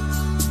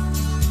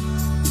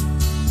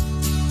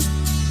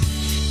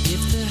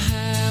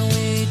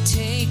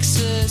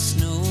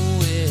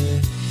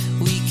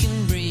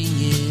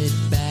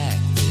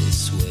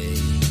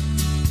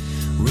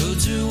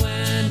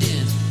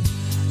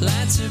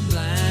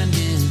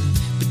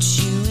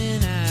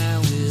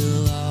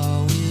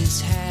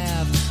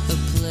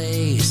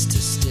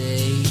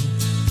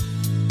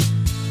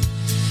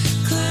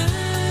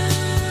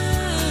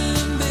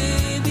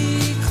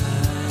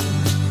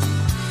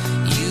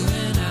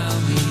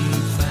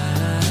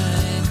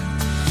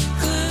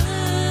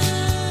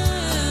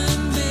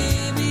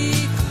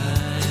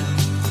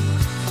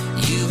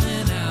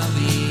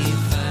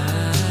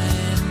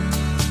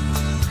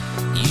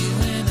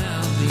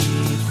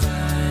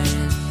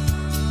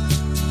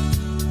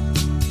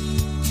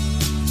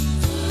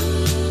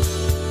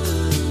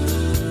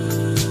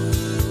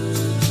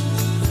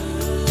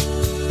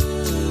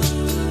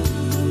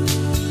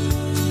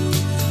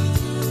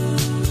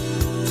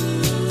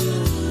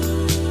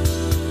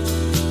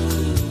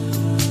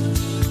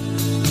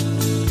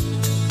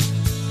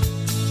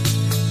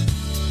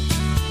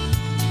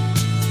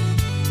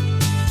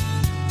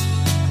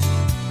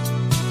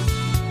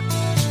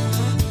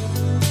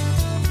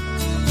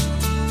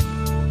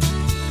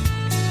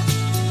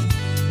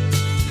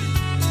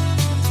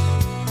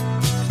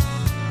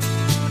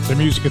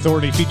 Music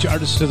Authority feature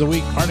artist of the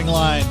week, Parting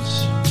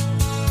Lines.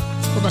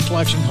 From a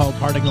collection called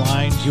Parting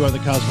Lines, You Are the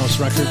Cosmos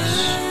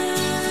Records.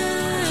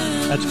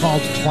 That's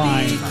called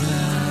Climb.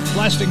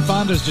 Lasting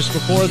Fondas just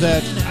before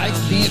that, I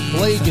Can't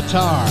Play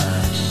Guitar.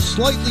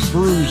 Slightly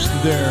Bruised,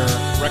 their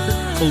record,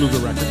 Beluga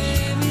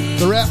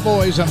Records. The Rat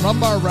Boys on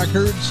Rumbar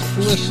Records,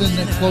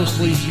 Listen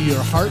Closely to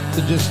Your Heart.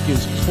 The disc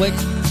is Click.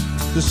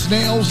 The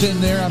Snails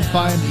in there, I'm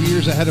 5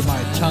 years ahead of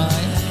my time.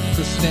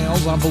 The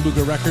Snails on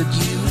Beluga Records.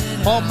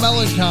 Paul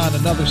Melicon,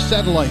 Another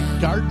Satellite,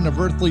 Garden of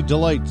Earthly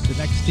Delights, an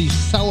XT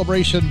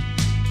Celebration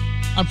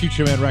on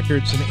Future Man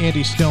Records, and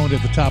Andy Stone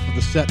at the top of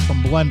the set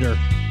from Blender.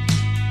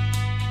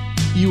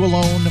 You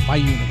Alone, My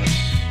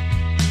Universe.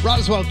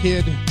 Roswell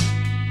Kid,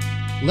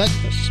 Let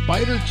the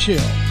Spider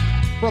Chill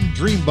from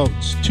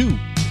Dreamboats 2.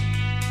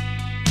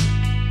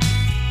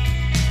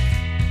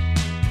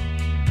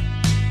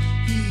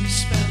 He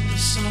spent the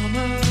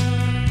summer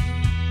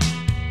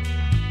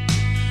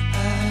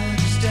at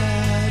his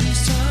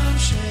daddy's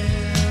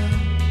timeshare,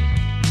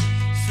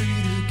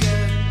 free to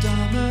get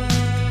dumber.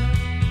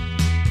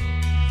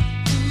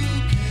 Who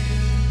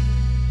cares?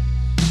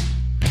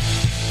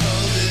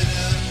 Holding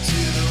up to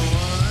the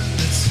one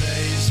that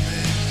saves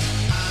me.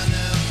 I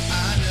know,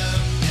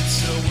 it's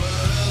a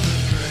world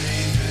of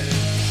gravy.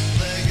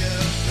 Leg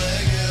up,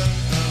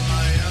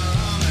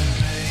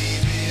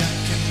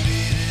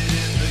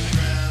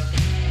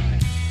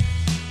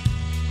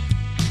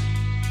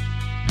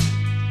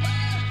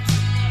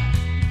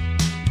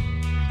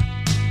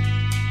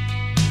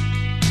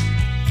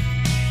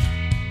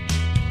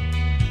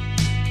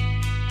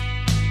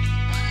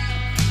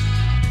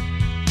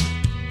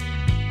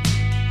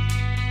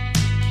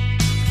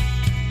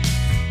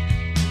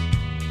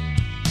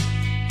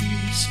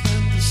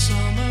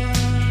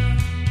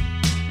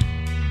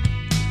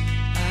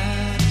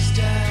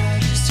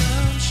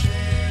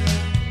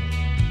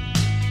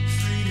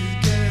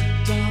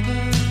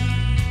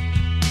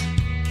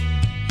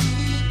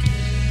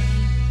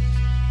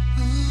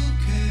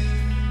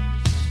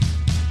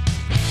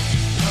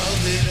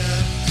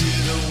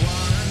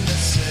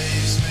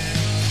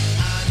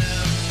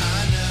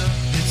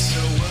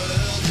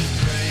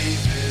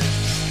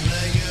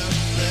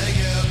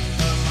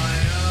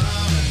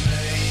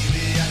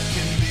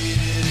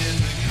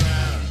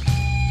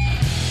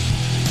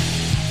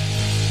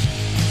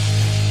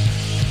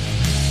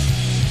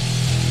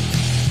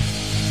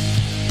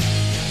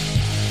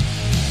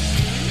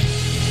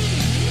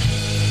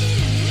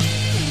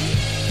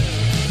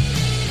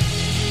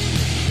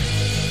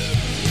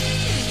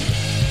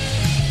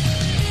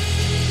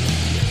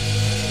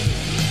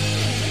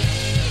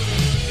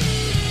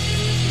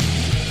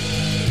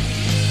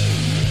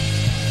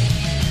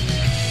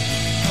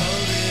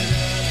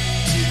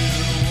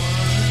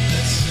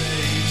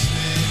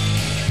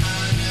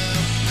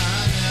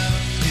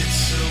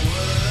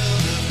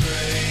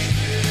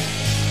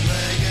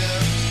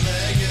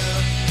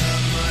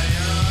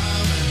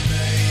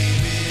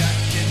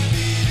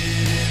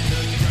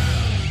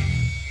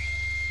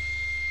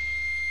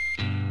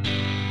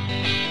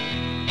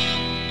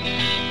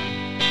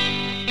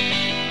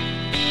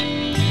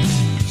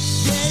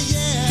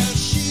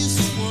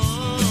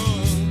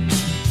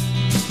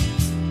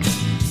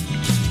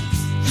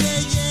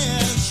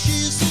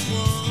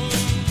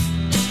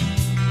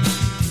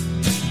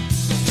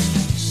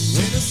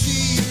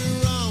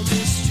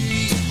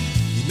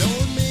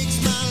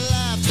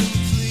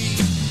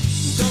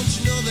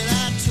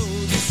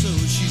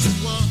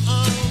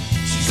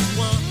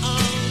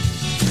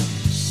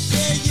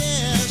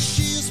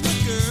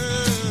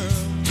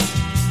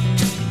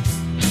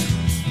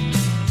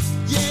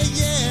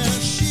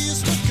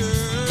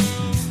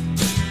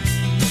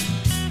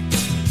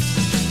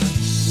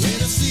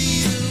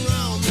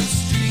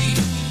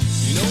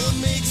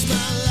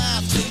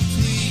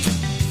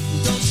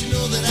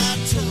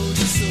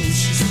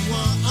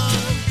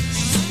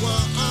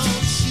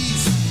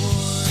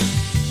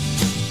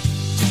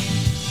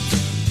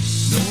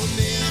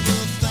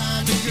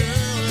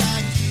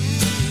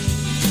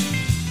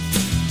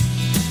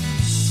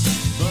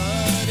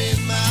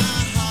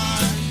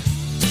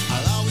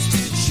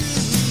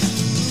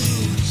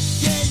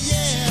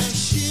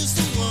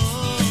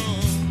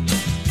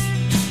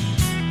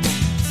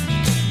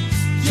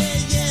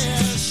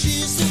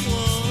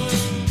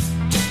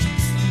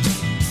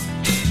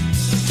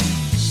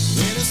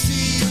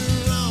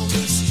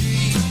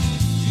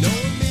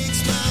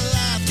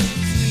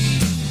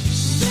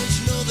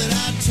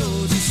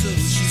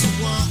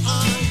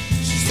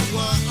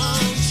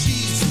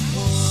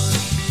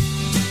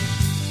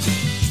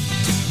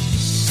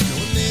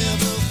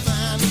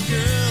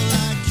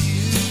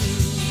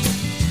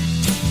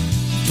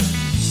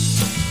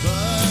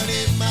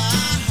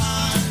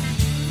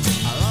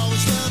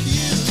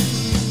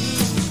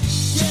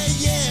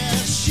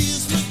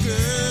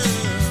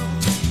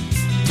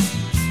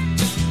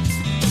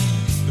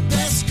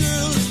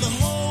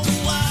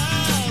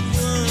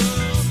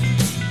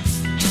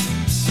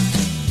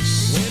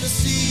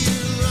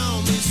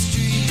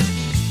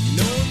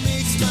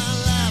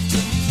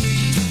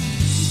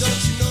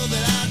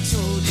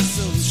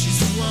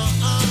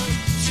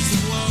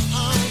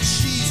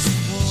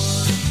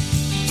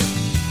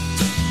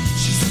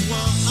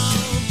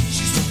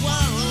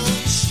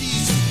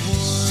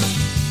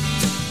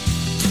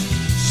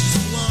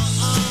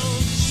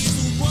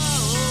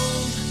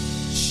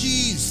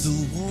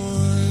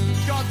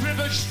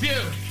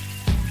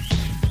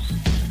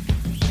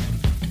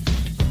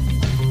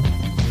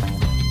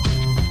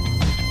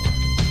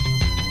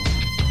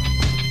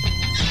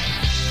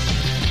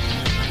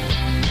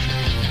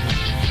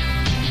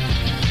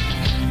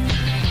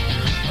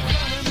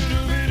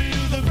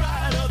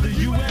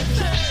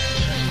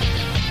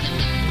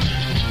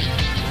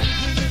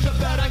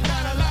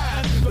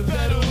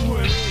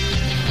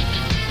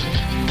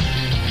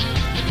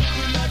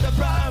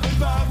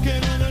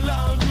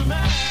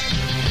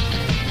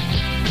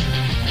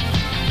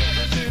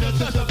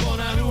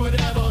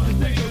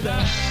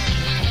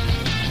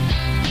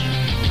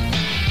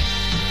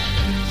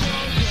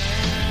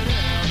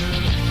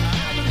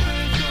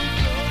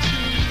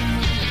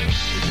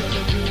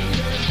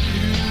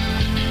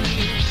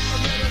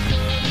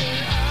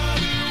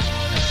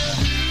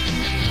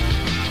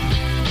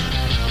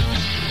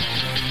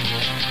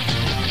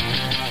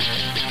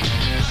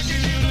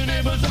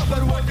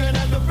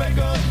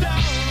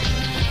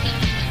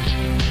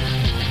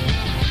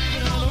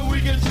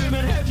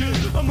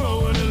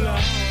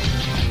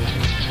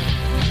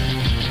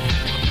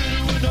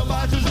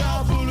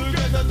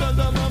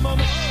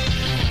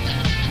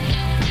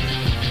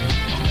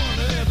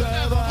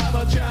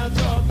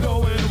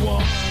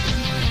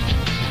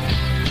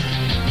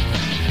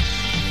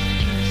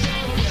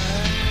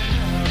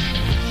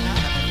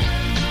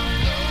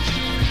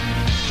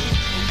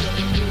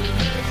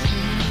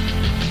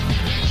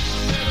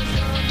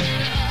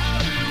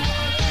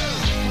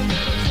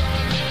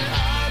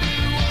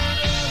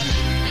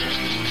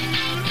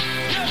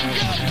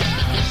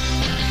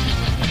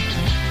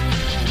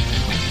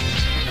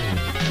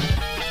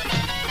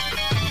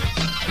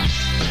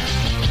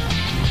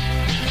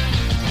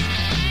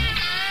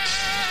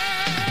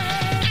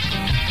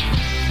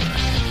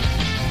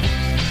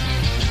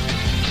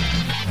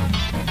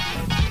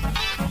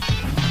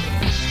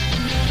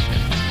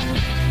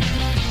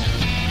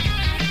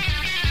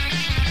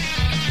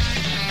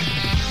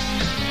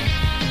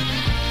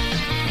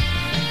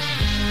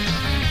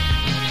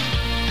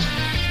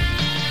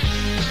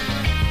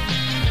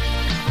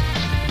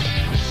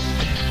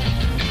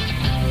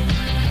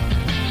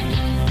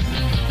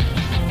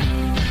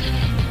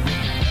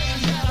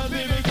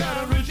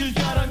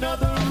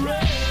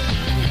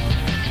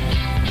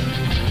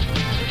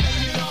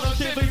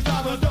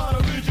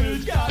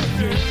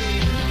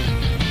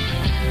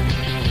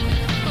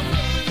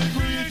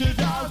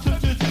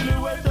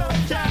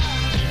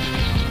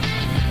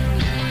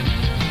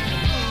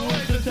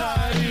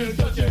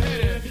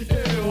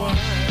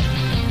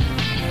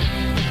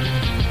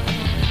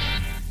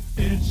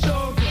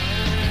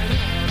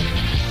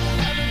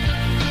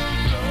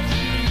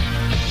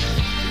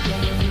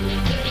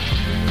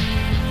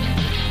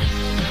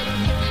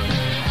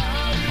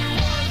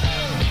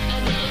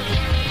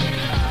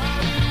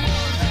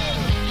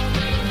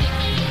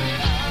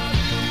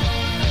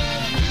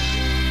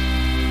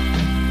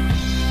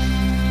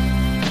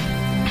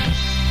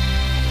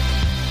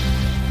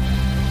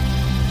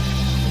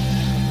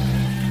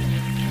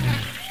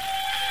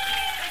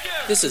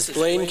 This is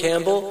Blaine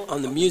Campbell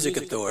on the Music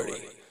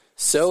Authority.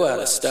 So out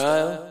of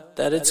style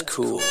that it's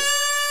cool.